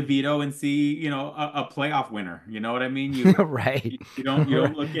Tommy DeVito and see, a playoff winner. You know what I mean? Right. You don't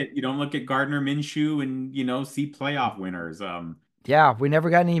look at Gardner Minshew and see playoff winners. Yeah, we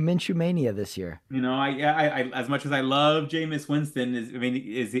never got any Minshew mania this year. I as much as I love Jameis Winston,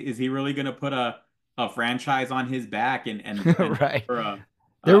 is he really going to put a franchise on his back and right?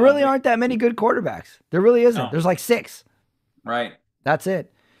 There really aren't that many good quarterbacks. There really isn't. No. There's like 6. Right. That's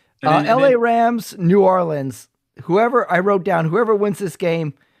it. LA Rams, New Orleans. I wrote down, whoever wins this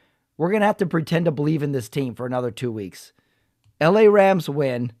game, we're going to have to pretend to believe in this team for another 2 weeks. LA Rams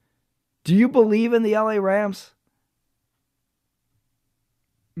win. Do you believe in the LA Rams?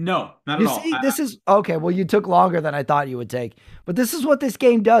 No, not at all. You see, this is okay. Well, you took longer than I thought you would take, but this is what this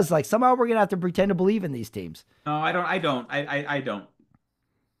game does. Like, somehow we're going to have to pretend to believe in these teams. No, I don't.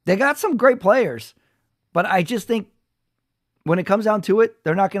 They got some great players, but I just think when it comes down to it,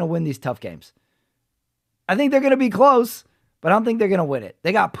 they're not going to win these tough games. I think they're going to be close, but I don't think they're going to win it.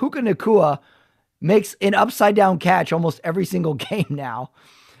 They got Puka Nacua, makes an upside down catch almost every single game now.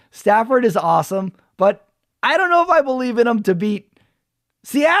 Stafford is awesome, but I don't know if I believe in them to beat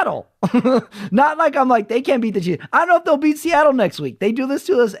Seattle. Not like I'm like, they can't beat the Chiefs. I don't know if they'll beat Seattle next week. They do this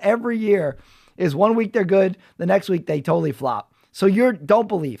to us every year. Is one week they're good, the next week they totally flop. So don't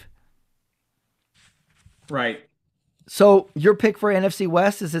believe. Right. So your pick for NFC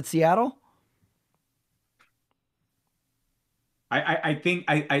West, is it Seattle? I think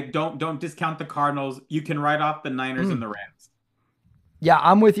I don't discount the Cardinals. You can write off the Niners and the Rams. Yeah,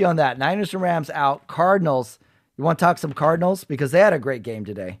 I'm with you on that. Niners and Rams out. Cardinals. You want to talk some Cardinals? Because they had a great game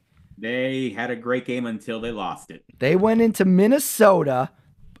today. They had a great game until they lost it. They went into Minnesota.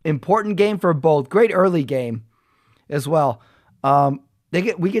 Important game for both. Great early game as well.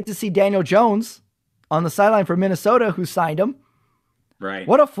 We get to see Daniel Jones on the sideline for Minnesota, who signed him. Right.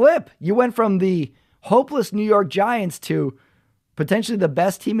 What a flip. You went from the hopeless New York Giants to potentially the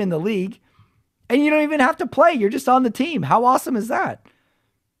best team in the league, and you don't even have to play. You're just on the team. How awesome is that?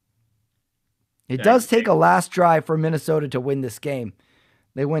 It does take a last drive for Minnesota to win this game.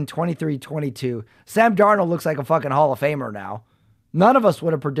 They win 23-22. Sam Darnold looks like a fucking Hall of Famer now. None of us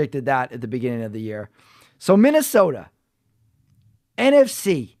would have predicted that at the beginning of the year. So Minnesota,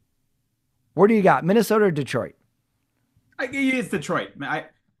 NFC, where do you got? Minnesota or Detroit? It's Detroit.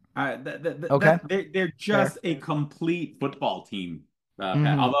 Okay. They're just a complete football team.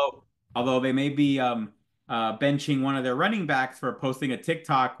 Although they may be benching one of their running backs for posting a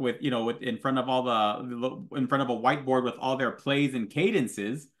TikTok with in front of a whiteboard with all their plays and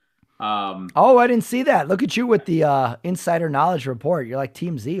cadences. I didn't see that. Look at you with the insider knowledge report. You're like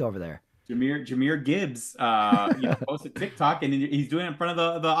Team Z over there. Jahmyr Gibbs posted TikTok, and he's doing it in front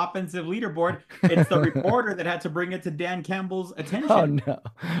of the offensive leaderboard. It's the reporter that had to bring it to Dan Campbell's attention. Oh no,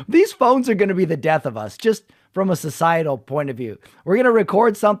 these phones are going to be the death of us, just from a societal point of view. We're going to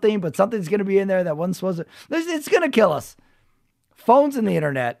record something, but something's going to be in there that wasn't supposed to. It's going to kill us. Phones and the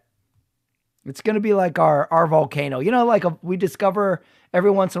internet. It's going to be like our volcano. We discover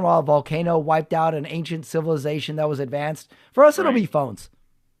every once in a while a volcano wiped out an ancient civilization that was advanced. For us, it'll be phones.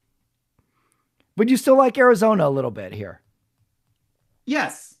 But you still like Arizona a little bit here?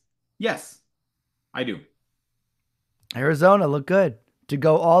 Yes, I do. Arizona looked good. To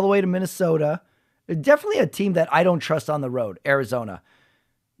go all the way to Minnesota, definitely a team that I don't trust on the road, Arizona.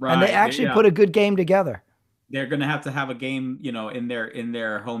 Right. And they actually put a good game together. They're going to have a game, in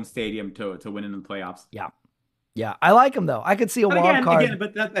their home stadium to win in the playoffs. Yeah. I like them though. I could see a wild card.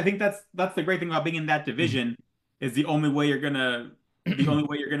 But I think that's the great thing about being in that division is the only way you're gonna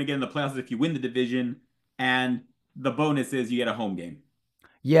get in the playoffs is if you win the division, and the bonus is you get a home game.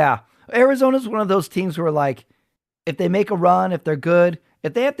 Yeah, Arizona's one of those teams where like, if they make a run, if they're good,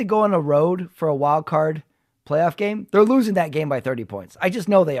 if they have to go on a road for a wild card playoff game, they're losing that game by 30 points. I just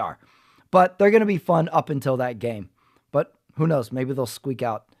know they are. But they're going to be fun up until that game. But Who knows? Maybe they'll squeak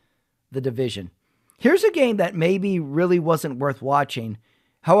out the division. Here's a game that maybe really wasn't worth watching.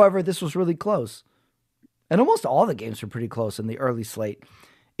 However, this was really close. And almost all the games were pretty close in the early slate.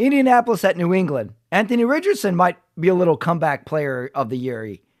 Indianapolis at New England. Anthony Richardson might be a little comeback player of the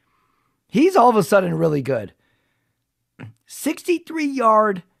year. He's all of a sudden really good.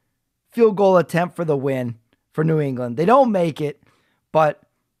 63-yard field goal attempt for the win for New England. They don't make it, but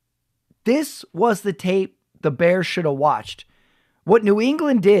this was the tape the Bears should have watched. What New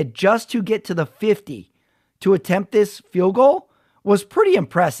England did just to get to the 50 to attempt this field goal was pretty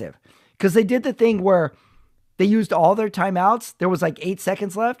impressive, because they did the thing where they used all their timeouts. There was like 8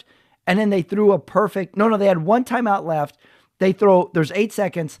 seconds left, and then they threw a perfect... No, they had one timeout left. There's 8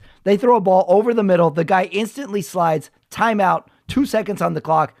 seconds. They throw a ball over the middle. The guy instantly slides, timeout, 2 seconds on the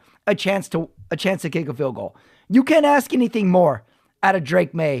clock, a chance to kick a field goal. You can't ask anything more out of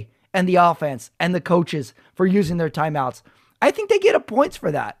Drake May and the offense and the coaches for using their timeouts. I think they get points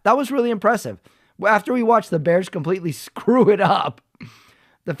for that. That was really impressive. After we watched the Bears completely screw it up,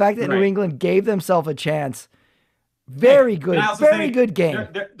 the fact that New England gave themselves a chance, very good game.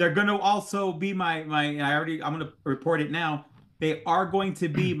 They're going to also be I'm going to report it now. They are going to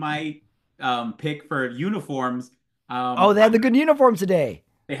be my pick for uniforms. They had the good uniforms today.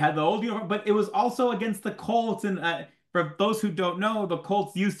 They had the old uniform, but it was also against the Colts. And for those who don't know, the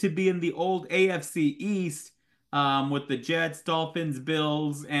Colts used to be in the old AFC East with the Jets, Dolphins,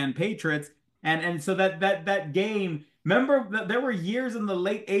 Bills, and Patriots. And so that game, remember, there were years in the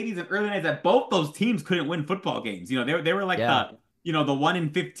late 80s and early 90s that both those teams couldn't win football games. They were like the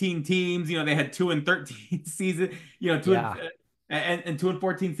 1-15 teams. They had 2-13 seasons,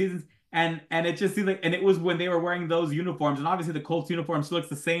 2-14 seasons. And it just seemed like, and it was when they were wearing those uniforms, and obviously the Colts uniform still looks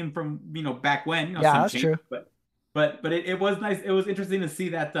the same from back when. That's true. But it was nice. It was interesting to see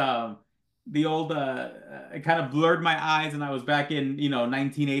that the old it kind of blurred my eyes, and I was back in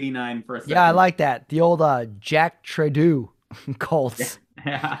 1989 for a second. Yeah, I like that. The old Jack Tredu Colts.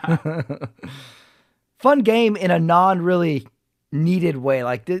 Yeah. Fun game in a non-really needed way.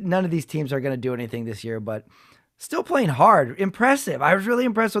 Like none of these teams are going to do anything this year, but still playing hard. Impressive. I was really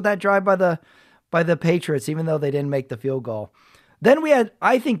impressed with that drive by the Patriots, even though they didn't make the field goal. Then we had,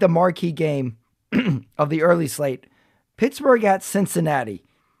 I think, the marquee game of the early slate. Pittsburgh at Cincinnati.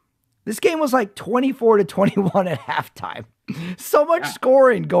 This game was like 24-21 at halftime. So much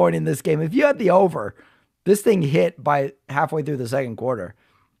scoring going in this game. If you had the over, this thing hit by halfway through the second quarter.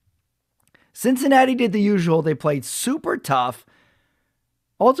 Cincinnati did the usual. They played super tough.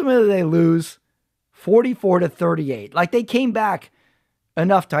 Ultimately, they lose 44-38. Like, they came back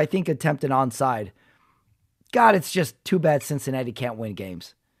enough to, I think, attempt an onside. God, it's just too bad Cincinnati can't win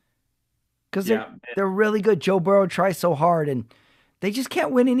games. Because they're really good. Joe Burrow tries so hard, and they just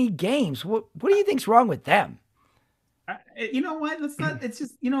can't win any games. What do you think's wrong with them? You know what? Let's not. It's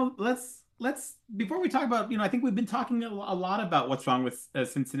just let's before we talk about I think we've been talking a lot about what's wrong with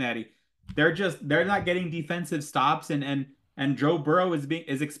Cincinnati. They're not getting defensive stops, and Joe Burrow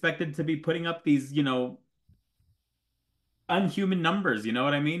is expected to be putting up these unhuman numbers. You know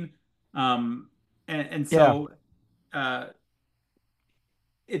what I mean? So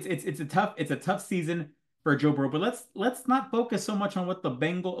it's a tough season for Joe Burrow, but let's not focus so much on what the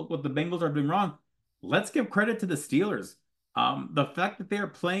Bengals are doing wrong. Let's give credit to the Steelers. The fact that they are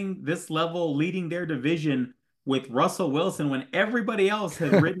playing this level, leading their division with Russell Wilson, when everybody else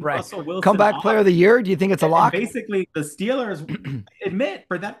has ridden Russell Wilson comeback player of the year. Do you think it's a lock? And basically, the Steelers admit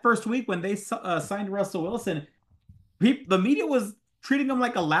for that first week when they signed Russell Wilson, the media was treating him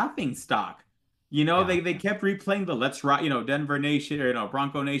like a laughing stock. They kept replaying the "Let's Ride," Denver Nation, or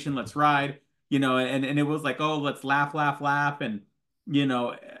Bronco Nation, "Let's Ride." And it was like, oh, let's laugh, and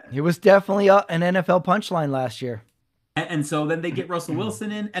it was definitely an NFL punchline last year. And so then they get Russell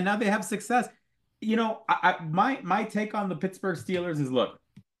Wilson in, and now they have success. My take on the Pittsburgh Steelers is, look,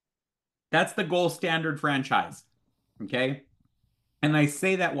 that's the gold standard franchise, okay? And I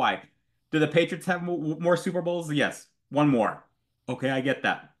say that why? Do the Patriots have more Super Bowls? Yes, one more. Okay, I get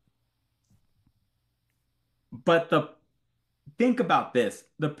that. But think about this.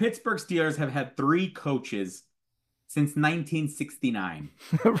 The Pittsburgh Steelers have had 3 coaches since 1969.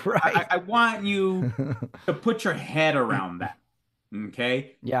 Right. I want you to put your head around that.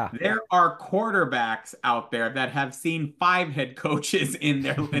 Okay? Yeah. There are quarterbacks out there that have seen 5 head coaches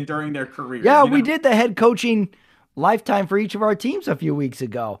during their career. Yeah, we did the head coaching lifetime for each of our teams a few weeks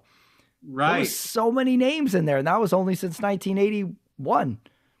ago. Right. There was so many names in there, and that was only since 1981.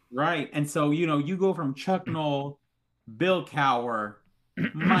 Right. And so, you go from Chuck Noll, Bill Cowher,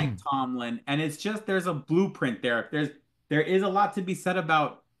 Mike Tomlin, and it's just, there's a blueprint there. There is a lot to be said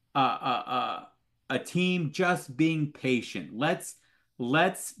about a a team just being patient. Let's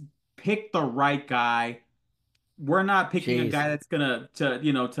pick the right guy. We're not picking a guy that's gonna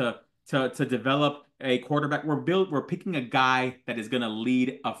to develop a quarterback. We're picking a guy that is gonna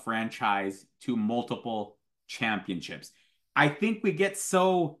lead a franchise to multiple championships. I think we get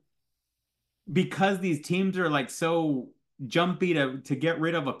so because these teams are like so jumpy to get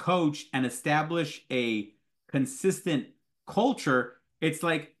rid of a coach and establish a consistent culture. It's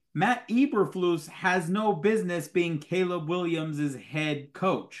like Matt Eberflus has no business being Caleb Williams' head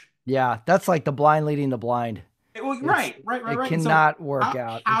coach. Yeah, that's like the blind leading the blind. Right. It cannot work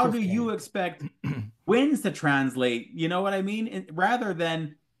out. How do you expect wins to translate? You know what I mean? Rather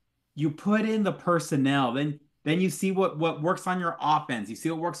than you put in the personnel, then you see what works on your offense. You see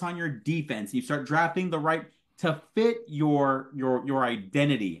what works on your defense. You start drafting the right to fit your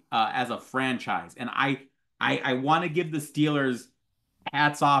identity as a franchise. And I want to give the Steelers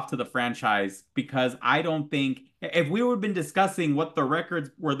hats off to the franchise because I don't think if we would have been discussing what the records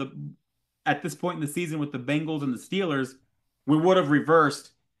were at this point in the season with the Bengals and the Steelers, we would have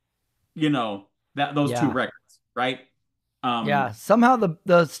reversed, those two records, right? Somehow the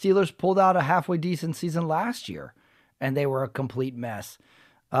Steelers pulled out a halfway decent season last year, and they were a complete mess.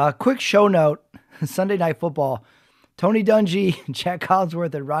 Quick show note, Sunday Night Football, Tony Dungy, Jack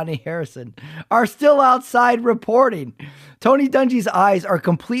Collinsworth, and Rodney Harrison are still outside reporting. Tony Dungy's eyes are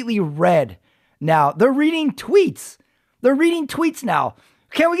completely red now. They're reading tweets. Now.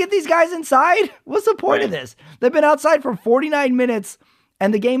 Can't we get these guys inside? What's the point of this? They've been outside for 49 minutes,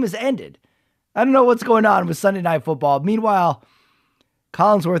 and the game has ended. I don't know what's going on with Sunday Night Football. Meanwhile,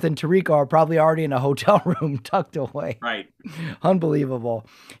 Collinsworth and Tirico are probably already in a hotel room tucked away. Right. Unbelievable.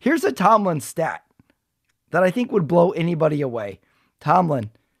 Here's a Tomlin stat that I think would blow anybody away. Tomlin,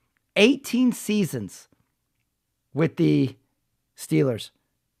 18 seasons with the Steelers.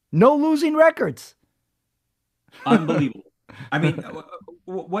 No losing records. Unbelievable. I mean,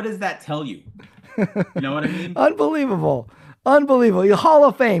 what does that tell you? You know what I mean? Unbelievable. Hall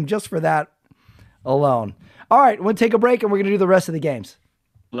of Fame just for that alone. All right, we'll take a break and we're going to do the rest of the games.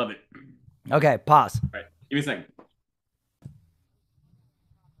 Love it. Okay, pause. All right, give me a second.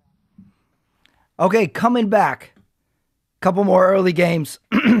 Okay, coming back. Couple more early games.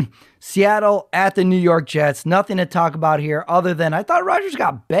 Seattle at the New York Jets. Nothing to talk about here other than I thought Rodgers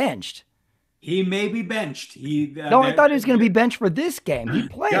got benched. He may be benched. I thought he was going to be benched for this game. He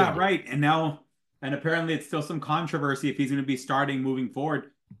played. Yeah, right. And apparently it's still some controversy if he's going to be starting moving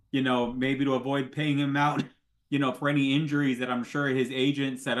forward, maybe to avoid paying him out, for any injuries that I'm sure his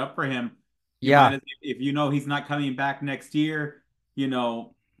agent set up for him. If he's not coming back next year,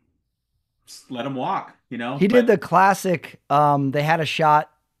 just let him walk, He did the classic, they had a shot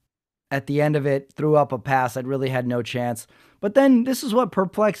at the end of it, threw up a pass that really had no chance. But then this is what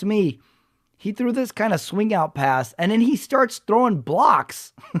perplexed me. He threw this kind of swing out pass, and then he starts throwing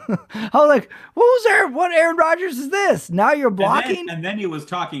blocks. I was like, who's there? What Aaron Rodgers is this? Now you're blocking? And then he was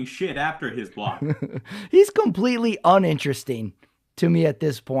talking shit after his block. He's completely uninteresting to me at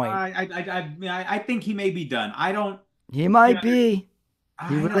this point. I think he may be done. He might be.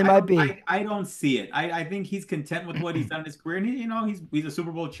 He really might be. I don't see it. I think he's content with what he's done in his career. And he's a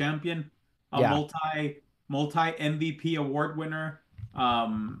Super Bowl champion, multi MVP award winner.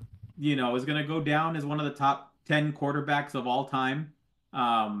 Is going to go down as one of the top 10 quarterbacks of all time.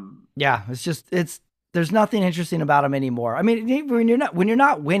 There's nothing interesting about him anymore. I mean, when you're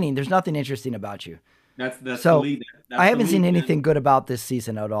not winning, there's nothing interesting about you. That's so the lead. I haven't seen anything good about this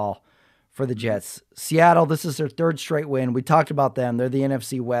season at all for the Jets. Seattle, this is their third straight win. We talked about them. They're the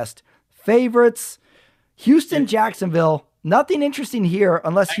NFC West favorites. Houston, Jacksonville. Nothing interesting here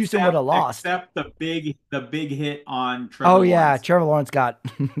unless Houston would have lost. Except the big hit on Trevor Lawrence. Yeah, Trevor Lawrence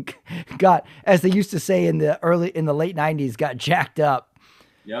got as they used to say in the late 90s, got jacked up.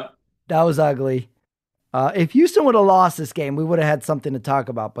 Yep. That was ugly. If Houston would have lost this game, we would have had something to talk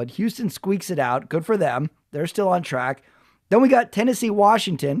about. But Houston squeaks it out. Good for them. They're still on track. Then we got Tennessee,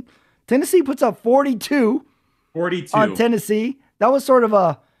 Washington. Tennessee puts up 42 on Tennessee. That was sort of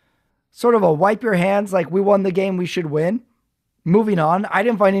a wipe your hands, like we won the game, we should win. Moving on. I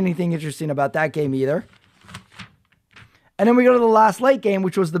didn't find anything interesting about that game either. And then we go to the last late game,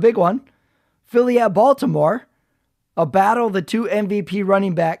 which was the big one. Philly at Baltimore. A battle of the two MVP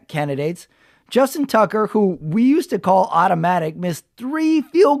running back candidates. Justin Tucker, who we used to call automatic, missed 3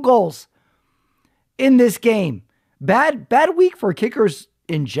 field goals in this game. Bad week for kickers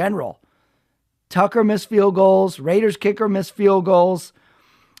in general. Tucker missed field goals. Raiders kicker missed field goals.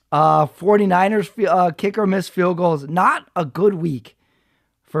 49ers kicker missed field goals. Not a good week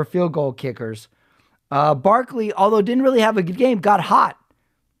for field goal kickers. Barkley, although didn't really have a good game, got hot.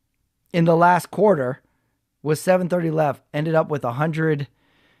 in the last quarter with 7:30 left, ended up with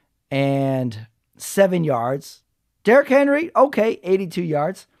 107 yards. Derrick Henry, okay, 82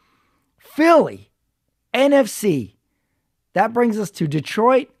 yards. Philly, NFC. That brings us to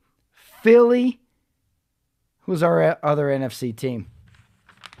Detroit, Philly. Who's our other NFC team?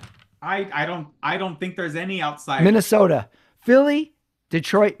 I don't think there's any outside. Minnesota. Philly,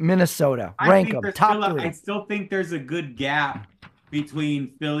 Detroit, Minnesota. Rank them. Top 3. I still think there's a good gap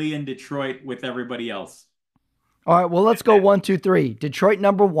between Philly and Detroit with everybody else. All right, well, let's go 1, 2, 3. Detroit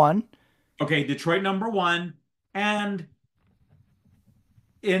number 1. Okay, Detroit number 1. And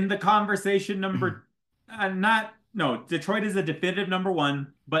in the conversation Detroit is a definitive number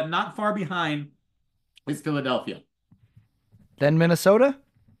 1, but not far behind is Philadelphia. Then Minnesota?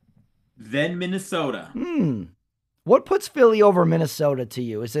 Then Minnesota. What puts Philly over Minnesota to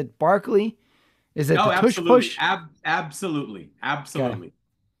you? Is it Barkley? Is it the push? Absolutely. Okay.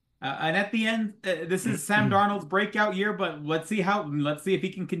 And at the end, this is Sam Darnold's breakout year, but let's see if he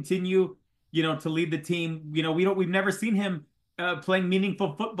can continue, to lead the team. We've never seen him playing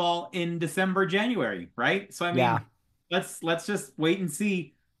meaningful football in December, January, right? So I mean, let's just wait and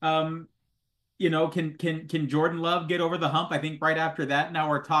see. Can Jordan Love get over the hump? I think right after that, now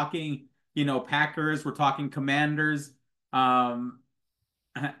we're talking, Packers, we're talking Commanders, and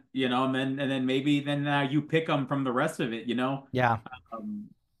then maybe you pick them from the rest of it, Yeah.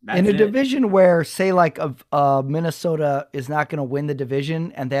 In a division where, say, like Minnesota is not going to win the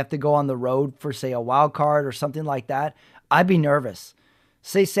division and they have to go on the road for, say, a wild card or something like that, I'd be nervous.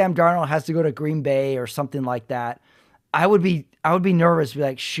 Say Sam Darnold has to go to Green Bay or something like that. I would be nervous, be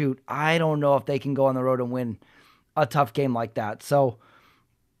like, shoot, I don't know if they can go on the road and win a tough game like that. So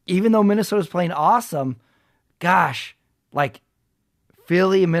even though Minnesota's playing awesome, gosh, like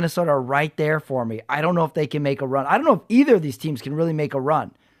Philly and Minnesota are right there for me. I don't know if they can make a run. I don't know if either of these teams can really make a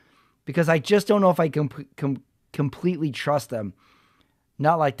run because I just don't know if I can completely trust them.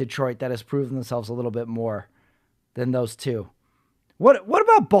 Not like Detroit that has proven themselves a little bit more than those two. What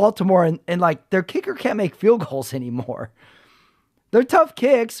about Baltimore and like their kicker can't make field goals anymore? They're tough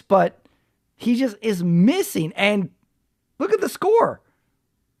kicks, but he just is missing. And look at the score.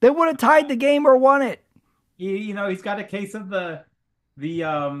 They would have tied the game or won it. He's got a case of the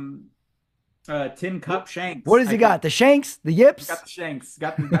tin cup shanks. What has he got? The shanks? The yips? Got the shanks.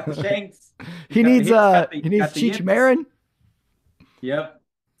 Got the shanks. He needs Cheech Marin. Yep.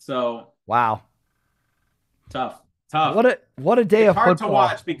 So wow. Tough. What a day of football. Hard to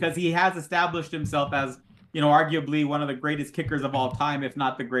watch because he has established himself as, arguably one of the greatest kickers of all time, if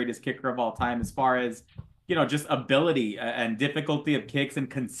not the greatest kicker of all time, as far as, just ability and difficulty of kicks and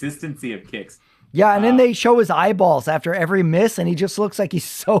consistency of kicks. Yeah, and then they show his eyeballs after every miss, and he just looks like he's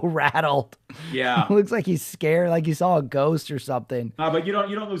so rattled. Yeah. Looks like he's scared, like he saw a ghost or something. But you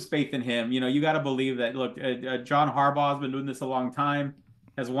don't lose faith in him. You got to believe that, look, John Harbaugh's been doing this a long time,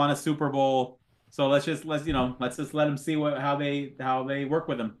 has won a Super Bowl. So let's just let him see how they work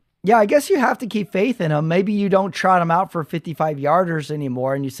with him. Yeah, I guess you have to keep faith in him. Maybe you don't trot him out for 55-yarders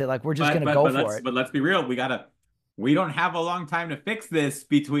anymore, and you say like, we're just going to go for it. But let's be real, we don't have a long time to fix this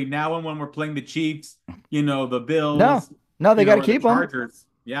between now and when we're playing the Chiefs. The Bills. No, they got to keep them.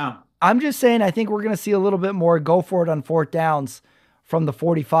 Yeah, I'm just saying. I think we're going to see a little bit more go for it on 4th downs from the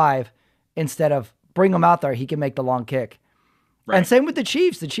 45 instead of bring him out there. He can make the long kick. Right. And same with the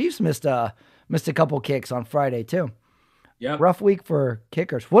Chiefs. The Chiefs missed a couple kicks on Friday too. Yeah. Rough week for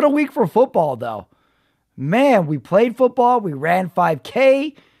kickers. What a week for football though. Man, we played football. We ran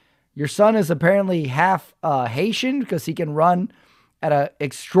 5K. Your son is apparently half Haitian because he can run at an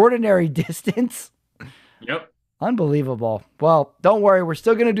extraordinary distance. Yep. Unbelievable. Well, don't worry. We're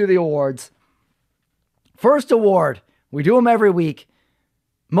still going to do the awards. First award. We do them every week.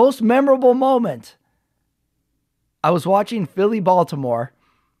 Most memorable moment. I was watching Philly-Baltimore,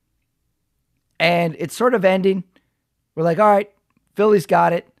 and it's sort of ending. We're like, all right, Philly's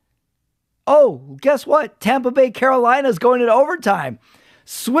got it. Oh, guess what? Tampa Bay, Carolina's going into overtime.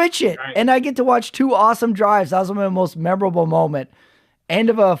 Switch it. Right. And I get to watch 2 awesome drives. That was my most memorable moment. End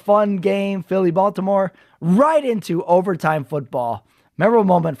of a fun game, Philly-Baltimore, right into overtime football. Memorable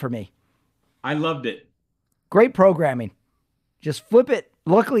moment for me. I loved it. Great programming. Just flip it.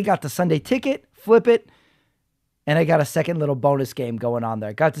 Luckily got the Sunday ticket, flip it, and I got a second little bonus game going on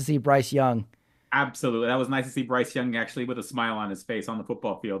there. Got to see Bryce Young. Absolutely. That was nice to see Bryce Young actually with a smile on his face on the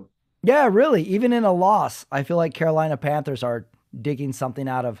football field. Yeah, really. Even in a loss, I feel like Carolina Panthers are digging something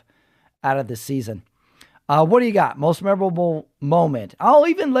out of this season. What do you got? Most memorable moment. I'll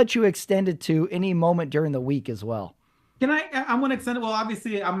even let you extend it to any moment during the week as well. I'm going to extend it. Well,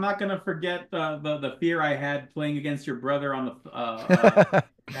 obviously, I'm not going to forget the fear I had playing against your brother on the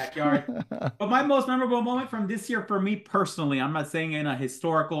backyard. But my most memorable moment from this year for me personally, I'm not saying in a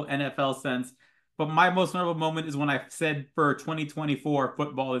historical NFL sense, but my most memorable moment is when I said for 2024,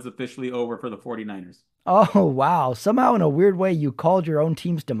 football is officially over for the 49ers. Oh, wow. Somehow, in a weird way, you called your own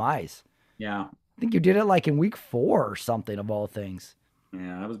team's demise. Yeah. I think you did it like in week 4 or something, of all things.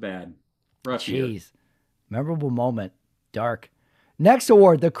 Yeah, that was bad. Rough year. Jeez. Memorable moment. Dark. Next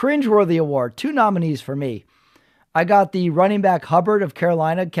award, the Cringeworthy Award. 2 nominees for me. I got the running back Hubbard of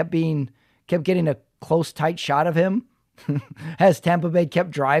Carolina, kept getting a close, tight shot of him as Tampa Bay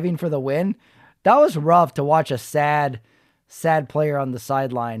kept driving for the win. That was rough to watch a sad player on the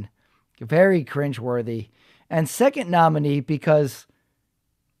sideline. Very cringeworthy. And second nominee, because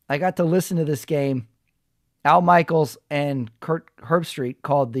I got to listen to this game, Al Michaels and Kurt Herbstreit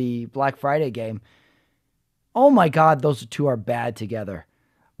called the Black Friday game. Oh my God, those two are bad together.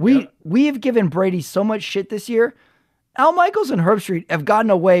 We've given Brady so much shit this year. Al Michaels and Herbstreit have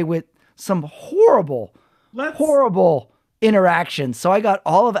gotten away with some horrible interactions. So I got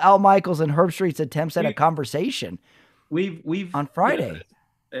all of Al Michaels and Herbstreit's attempts at a conversation. We've on Friday.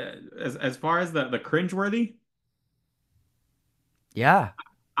 As far as the cringeworthy, yeah,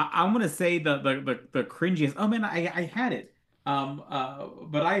 I'm gonna say the cringiest. Oh man, I had it.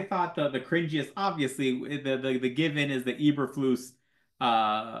 But I thought the cringiest, obviously, the given is the Eberflus.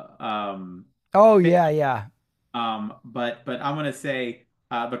 Oh yeah. But I'm gonna say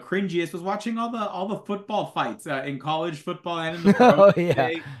the cringiest was watching all the football fights in college football and in the pro. Oh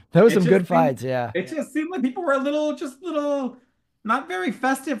yeah, there was some good fights. Yeah, it just seemed like people were little, not very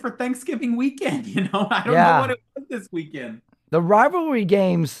festive for Thanksgiving weekend. I don't know what it was this weekend. The rivalry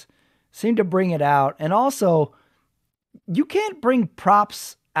games seem to bring it out, and also you can't bring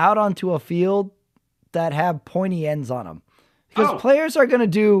props out onto a field that have pointy ends on them because players are going to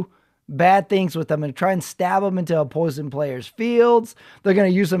do bad things with them and try and stab them into opposing players' fields. They're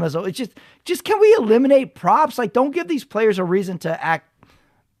going to use them as it's just can we eliminate props? Like, don't give these players a reason to act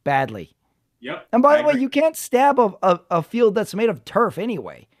badly. Yep. And by the way, you can't stab a field that's made of turf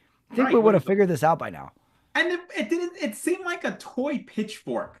anyway. I think we would have figured this out by now. And it seemed like a toy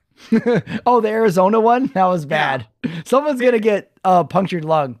pitchfork. Oh, the Arizona one? That was bad. Yeah. Someone's going to get a punctured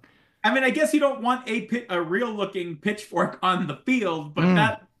lung. I mean, I guess you don't want a real looking pitchfork on the field,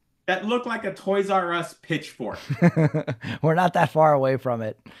 but that looked like a Toys R Us pitchfork. We're not that far away from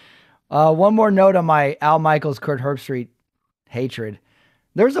it. One more note on my Al Michaels, Kurt Herbstreit hatred.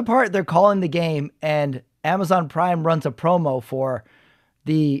 There's a part they're calling the game, and Amazon Prime runs a promo for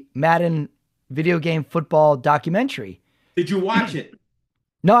the Madden video game football documentary. Did you watch it?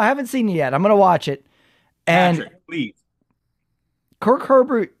 No, I haven't seen it yet. I'm going to watch it. And Patrick, please. Kirk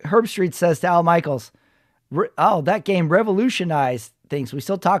Herbstreit says to Al Michaels, that game revolutionized things. We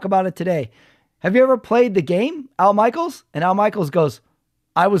still talk about it today. Have you ever played the game, Al Michaels? And Al Michaels goes,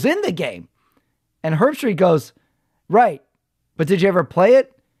 I was in the game. And Herbstreit goes, right. But did you ever play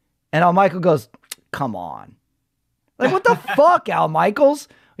it? And Al Michaels goes, come on. Like, what the fuck, Al Michaels?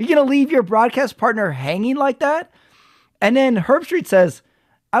 Are you going to leave your broadcast partner hanging like that? And then Herbstreit says,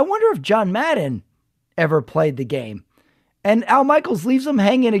 I wonder if John Madden ever played the game. And Al Michaels leaves him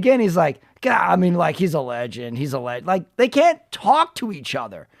hanging again. He's like, God, I mean, like, he's a legend. He's a legend. Like, they can't talk to each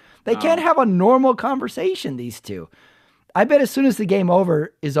other. They can't have a normal conversation, these two. I bet as soon as the game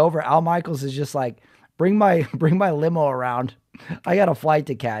is over, Al Michaels is just like, bring my limo around. I got a flight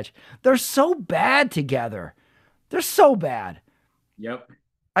to catch. They're so bad together. They're so bad. Yep.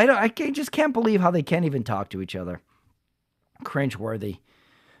 I just can't believe how they can't even talk to each other. Cringeworthy.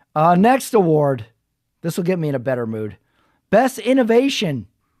 Next award. This will get me in a better mood. Best Innovation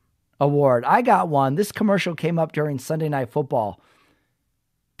Award. I got one. This commercial came up during Sunday Night Football.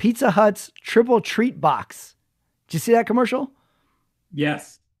 Pizza Hut's Triple Treat Box. Did you see that commercial?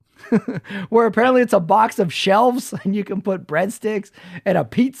 Yes. Where apparently it's a box of shelves and you can put breadsticks and a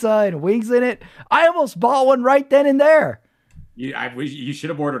pizza and wings in it. I almost bought one right then and there. You should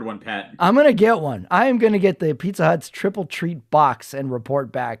have ordered one, Pat. I'm going to get one. I am going to get the Pizza Hut's Triple Treat Box and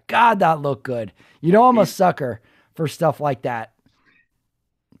report back. God, that looked good. You know I'm a sucker for stuff like that.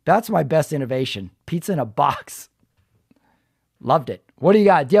 That's my best innovation. Pizza in a box. Loved it. What do you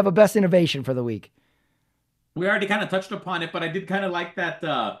got? Do you have a best innovation for the week? We already kind of touched upon it, but I did kind of like that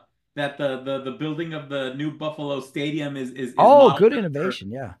the building of the new Buffalo Stadium is good innovation,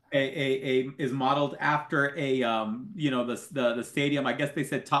 yeah. Is modeled after the stadium. I guess they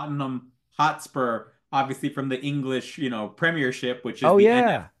said Tottenham Hotspur, obviously from the English Premiership, which is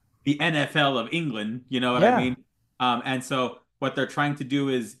the NFL of England. You know what I mean? And so what they're trying to do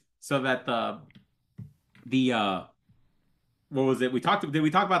is so that the what was it? Did we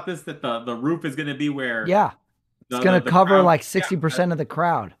talk about this? That the roof is going to be where It's going to cover crowd. like 60% of the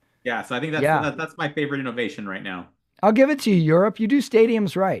crowd. Yeah, so I think that's my favorite innovation right now. I'll give it to you, Europe. You do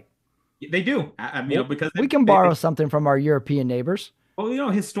stadiums right. They do. Because we can borrow something from our European neighbors.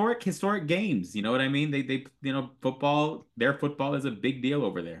 Well, historic games. You know what I mean? They football. Their football is a big deal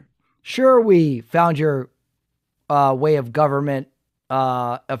over there. Sure, we found your way of government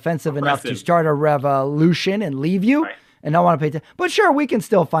offensive enough to start a revolution and leave you, and not want to pay attention. But sure, we can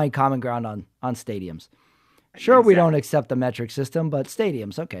still find common ground on stadiums. Sure, exactly. We don't accept the metric system, but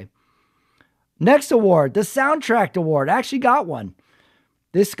stadiums, okay. Next award, the Soundtrack Award. I actually got one.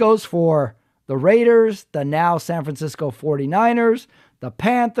 This goes for the Raiders, the now San Francisco 49ers, the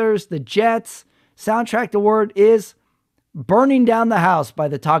Panthers, the Jets. Soundtrack Award is Burning Down the House by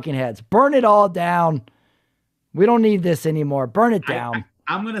the Talking Heads. Burn it all down. We don't need this anymore. Burn it down.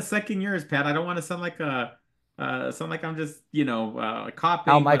 I'm going to second yours, Pat. I don't want to sound like I'm just,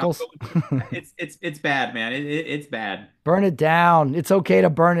 copying. Al Michaels. It's bad, man. It's bad. Burn it down. It's okay to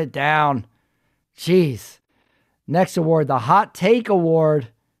burn it down. Jeez. Next award, the Hot Take Award.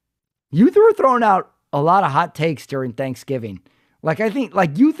 You were throwing out a lot of hot takes during Thanksgiving.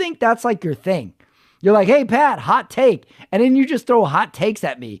 You think that's like your thing. You're like, hey, Pat, hot take. And then you just throw hot takes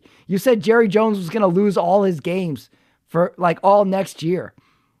at me. You said Jerry Jones was going to lose all his games for all next year.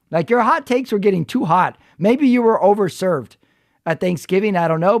 Your hot takes were getting too hot. Maybe you were overserved at Thanksgiving. I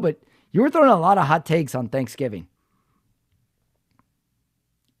don't know, but you were throwing a lot of hot takes on Thanksgiving.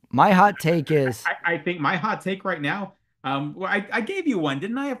 My hot take is... I think my hot take right now, I gave you one,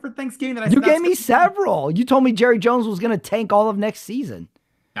 didn't I, for Thanksgiving? You gave me several. You told me Jerry Jones was going to tank all of next season.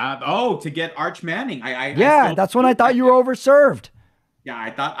 To get Arch Manning. That's when I thought you were overserved. Yeah,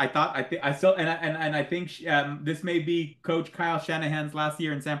 I think this may be Coach Kyle Shanahan's last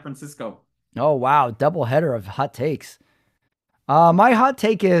year in San Francisco. Oh, wow. Double header of hot takes. My hot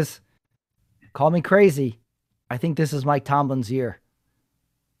take is, call me crazy, I think this is Mike Tomlin's year.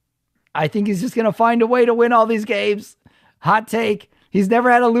 I think he's just going to find a way to win all these games. Hot take. He's never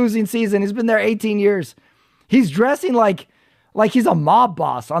had a losing season. He's been there 18 years. He's dressing like he's a mob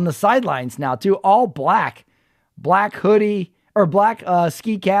boss on the sidelines now, too. All black. Black hoodie, or black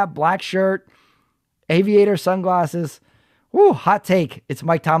ski cap, black shirt, aviator sunglasses. Woo, hot take. It's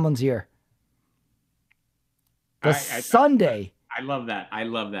Mike Tomlin's year. Sunday. I love that. I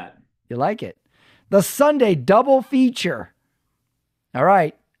love that. You like it? The Sunday double feature. All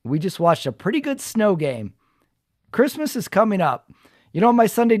right. We just watched a pretty good snow game. Christmas is coming up. You know what my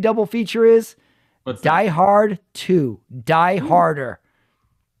Sunday double feature is? Die Hard 2. Die Harder.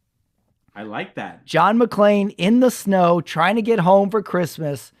 I like that. John McClane in the snow trying to get home for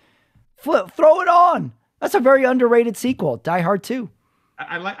Christmas. Throw it on. That's a very underrated sequel. Die Hard 2.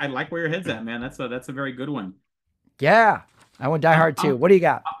 I like where your head's at, man. That's a very good one. Yeah. I want Die Hard 2. What do you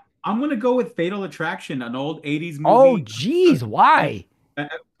got? I'm going to go with Fatal Attraction, an old 80s movie. Oh, geez. Why?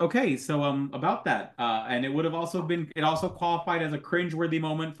 Okay, so about that, and it also qualified as a cringeworthy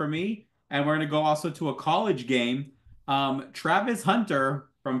moment for me. And we're going to go also to a college game. Travis Hunter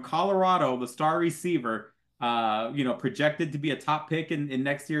from Colorado, the star receiver, projected to be a top pick in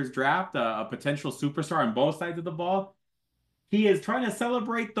next year's draft, a potential superstar on both sides of the ball. He is trying to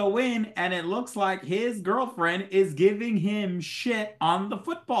celebrate the win, and it looks like his girlfriend is giving him shit on the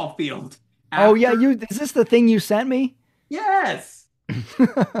football field. Oh yeah, is this the thing you sent me? Yes.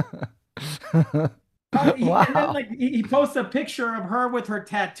 Wow. And then, he posts a picture of her with her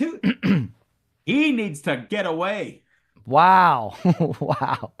tattoo. He needs to get away. Wow.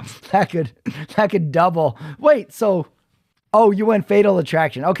 Wow. That could double. Wait, so you went Fatal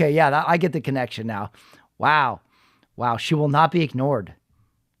Attraction. Okay, yeah, I get the connection now. Wow. She will not be ignored.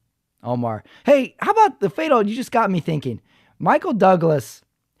 Omar. Hey, how about the Fatal? You just got me thinking. Michael Douglas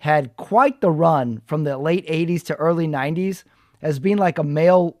had quite the run from the late 80s to early 90s as being like a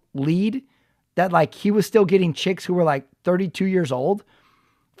male lead, that he was still getting chicks who were 32 years old.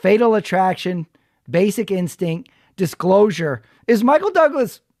 Fatal Attraction, Basic Instinct, Disclosure. Is Michael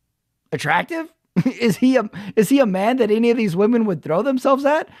Douglas attractive? Is he a man that any of these women would throw themselves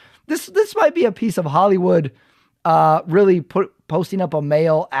at? This might be a piece of Hollywood really posting up a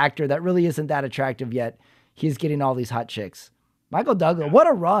male actor that really isn't that attractive yet. He's getting all these hot chicks. Michael Douglas, what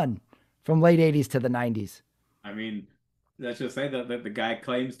a run from late 80s to the 90s. I mean, let's just say that the guy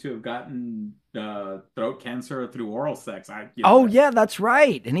claims to have gotten throat cancer through oral sex. Yeah, that's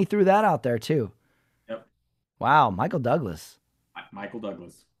right. And he threw that out there too. Yep. Wow, Michael Douglas.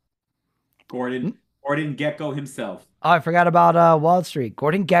 Gordon Gekko himself. Oh, I forgot about Wall Street.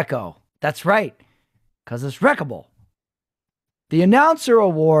 Gordon Gekko. That's right. Because it's wreckable. The Announcer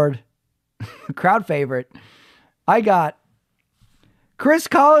Award, crowd favorite, I got Chris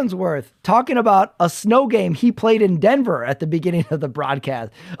Collinsworth talking about a snow game he played in Denver at the beginning of the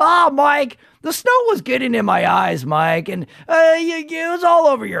broadcast. Oh, Mike, the snow was getting in my eyes, Mike, and it was all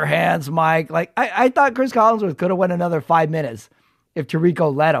over your hands, Mike. Like, I thought Chris Collinsworth could have went another 5 minutes if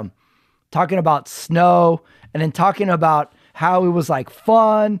Tirico let him. Talking about snow and then talking about how it was like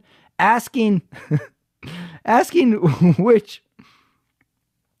fun, asking which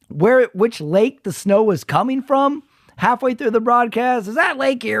lake the snow was coming from. Halfway through the broadcast, is that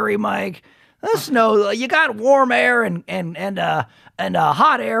Lake Erie, Mike? The snow, you got warm air and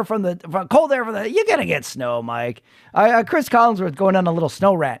hot air from cold air from you're gonna get snow, Mike. Chris Collinsworth going on a little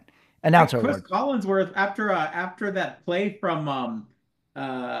snow rant. Announcer Chris award. Collinsworth after that play from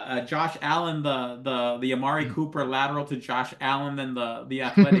Josh Allen, the Amari Cooper lateral to Josh Allen, then the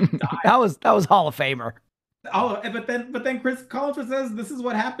athletic dive. that was Hall of Famer. Oh, but then Chris Collinsworth says this is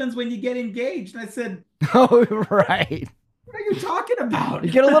what happens when you get engaged. And I said, oh, right. What are you talking about?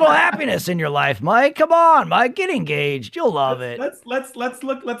 You get a little happiness in your life, Mike. Come on, Mike, get engaged. You'll love it. Let's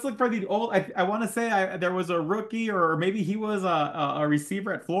look for the old. I want to say there was a rookie, or maybe he was a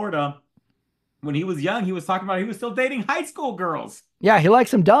receiver at Florida. When he was young, he was talking about he was still dating high school girls. Yeah, he likes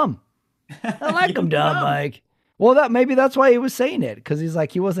them dumb. I like them dumb, Mike. Well, maybe that's why he was saying it, because he's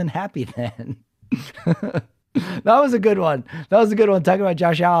like he wasn't happy then. That was a good one. Talking about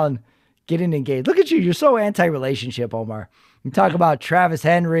Josh Allen getting engaged. Look at you. You're so anti-relationship, Omar. You talk about Travis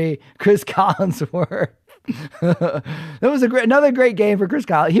Henry, Chris Collinsworth. That was another great game for Chris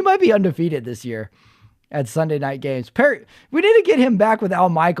Collins. He might be undefeated this year at Sunday night games. Perry, we need to get him back with Al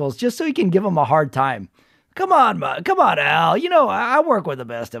Michaels just so he can give him a hard time. Come on, Al. You know, I work with the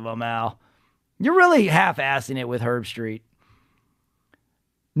best of them, Al. You're really half-assing it with Herb Street.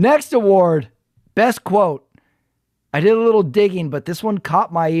 Next award, best quote. I did a little digging, but this one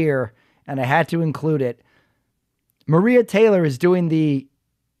caught my ear, and I had to include it. Maria Taylor is doing the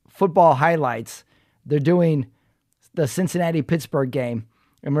football highlights. They're doing the Cincinnati-Pittsburgh game.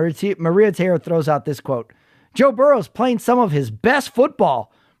 And Maria Taylor throws out this quote. Joe Burrow's playing some of his best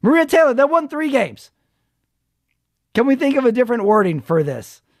football. Maria Taylor, they won 3 games. Can we think of a different wording for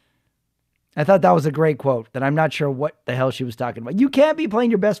this? I thought that was a great quote that I'm not sure what the hell she was talking about. You can't be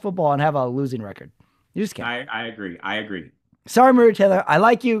playing your best football and have a losing record. You just can't. I agree. Sorry, Maria Taylor. I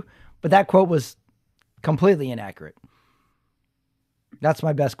like you, but that quote was completely inaccurate. That's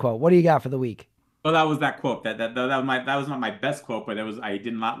my best quote. What do you got for the week? Well, that was that quote. That was not my best quote, but I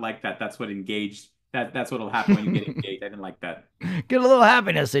did not like that. That's what engaged. That's what'll happen when you get engaged. I didn't like that. Get a little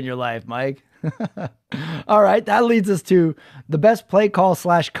happiness in your life, Mike. All right, that leads us to the best play call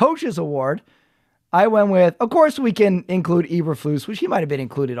 / coaches award. I went with, of course, we can include Eberflus, which he might have been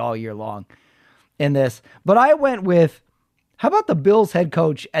included all year long in this. But I went with, how about the Bills head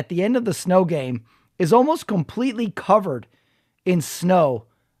coach at the end of the snow game is almost completely covered in snow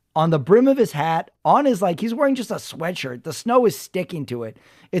on the brim of his hat, on his, he's wearing just a sweatshirt. The snow is sticking to it.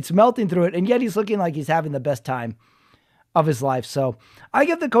 It's melting through it. And yet he's looking like he's having the best time of his life. So I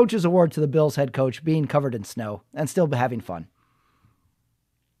give the coaches award to the Bills head coach being covered in snow and still having fun.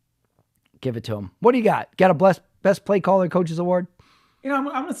 Give it to him. What do you got? Got a best play caller coaches award? I'm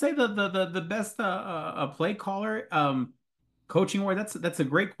going to say the best play caller coaching award. That's a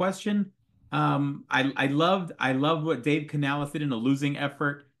great question. I loved what Dave Canales did in a losing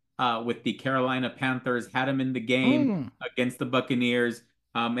effort with the Carolina Panthers, had him in the game against the Buccaneers.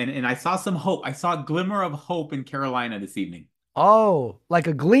 And I saw some hope. I saw a glimmer of hope in Carolina this evening. Oh, like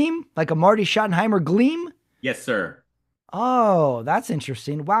a gleam? Like a Marty Schottenheimer gleam? Yes, sir. Oh, that's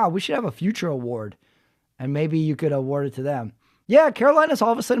interesting. Wow, we should have a future award. And maybe you could award it to them. Yeah, Carolina's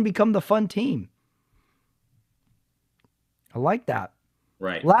all of a sudden become the fun team. I like that.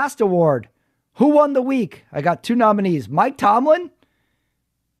 Right. Last award. Who won the week? I got 2 nominees. Mike Tomlin.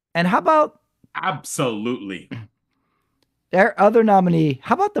 And how about... Absolutely. Their other nominee.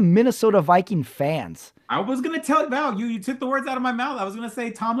 How about the Minnesota Viking fans? I was going to tell you, you took the words out of my mouth. I was going to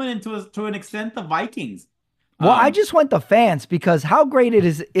say Tomlin and to an extent the Vikings. Well, I just went the fans because how great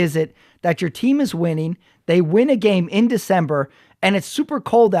is it that your team is winning, they win a game in December, and it's super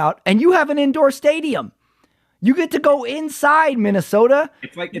cold out, and you have an indoor stadium. You get to go inside Minnesota.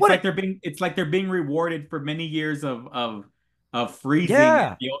 It's like they're being rewarded for many years of freezing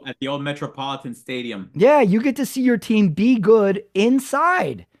at the old Metropolitan Stadium. Yeah, you get to see your team be good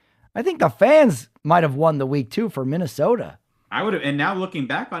inside. I think the fans might have won the week too for Minnesota. I would have, and now looking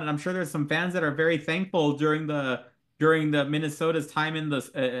back on it, I'm sure there's some fans that are very thankful during the Minnesota's time in the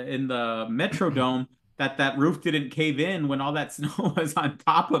Metrodome that roof didn't cave in when all that snow was on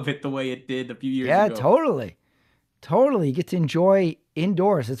top of it the way it did a few years ago. Yeah, totally. You get to enjoy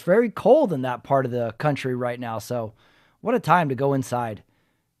indoors. It's very cold in that part of the country right now, so What a time to go inside.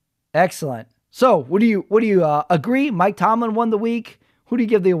 Excellent. So, what do you agree? Mike Tomlin won the week. Who do you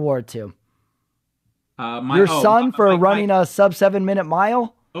give the award to? Your son for running a sub 7-minute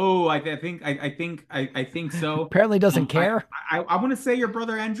mile? Oh, I think so. Apparently doesn't care. I want to say your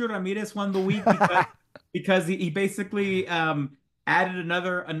brother Andrew Ramirez won the week because he basically added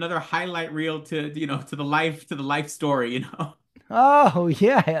another highlight reel to to the life story. Oh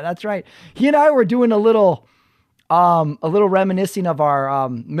yeah, that's right. He and I were doing a little reminiscing of our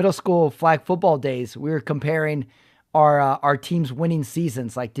middle school flag football days. We were comparing our team's winning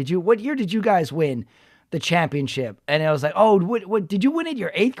seasons. Like, what year did you guys win the championship? And I was like, oh, what did you win it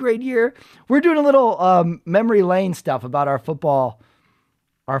your 8th grade year? We're doing a little memory lane stuff about our football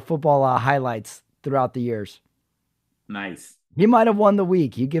highlights throughout the years. Nice. He might have won the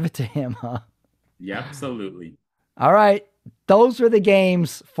week. You give it to him, huh? Yeah, absolutely. All right. Those are the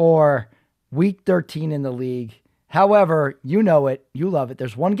games for week 13 in the league. However, you know it. You love it.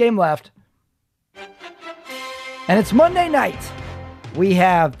 There's one game left. And it's Monday night. We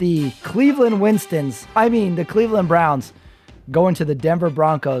have the Cleveland Browns going to the Denver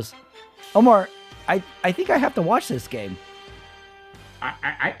Broncos. Omar, I think I have to watch this game.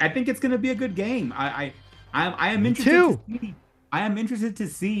 I think it's going to be a good game. I am interested. I am interested to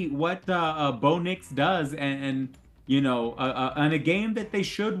see what Bo Nix does, and on a game that they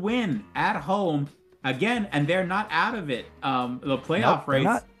should win at home again, and they're not out of it. The playoff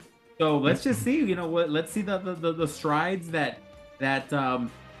race. So let's just see. Let's see the strides that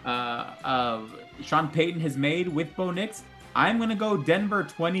Sean Payton has made with Bo Nix. I'm gonna go Denver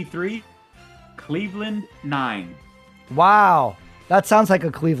 23, Cleveland 9. Wow, that sounds like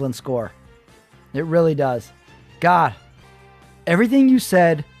a Cleveland score. It really does. God, everything you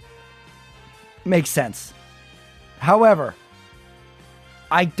said makes sense. However,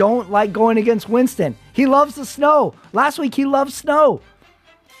 I don't like going against Winston. He loves the snow. Last week he loved snow.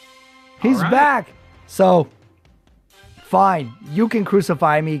 He's back. So, fine. You can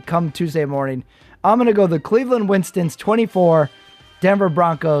crucify me come Tuesday morning. I'm going to go the Cleveland Winstons 24, Denver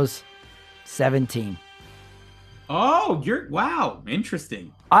Broncos 17. Oh, wow.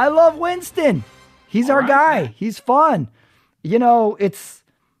 Interesting. I love Winston. He's our guy. Man. He's fun. It's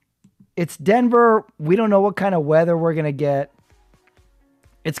Denver. We don't know what kind of weather we're going to get.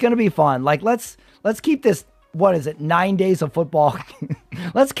 It's going to be fun. Like, let's keep this, 9 days of football.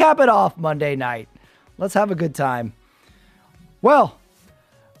 Let's cap it off Monday night. Let's have a good time. Well,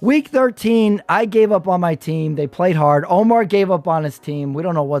 week 13, I gave up on my team. They played hard. Omar gave up on his team. We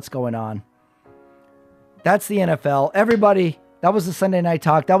don't know what's going on. That's the NFL. Everybody, that was the Sunday Night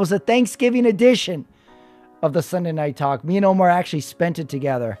Talk. That was the Thanksgiving edition of the Sunday Night Talk. Me and Omar actually spent it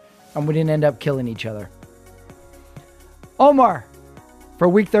together, and we didn't end up killing each other. Omar, for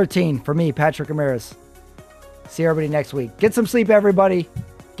week 13, for me, Patrick Ramirez. See everybody next week. Get some sleep, everybody.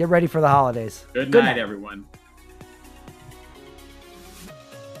 Get ready for the holidays. Good night, everyone.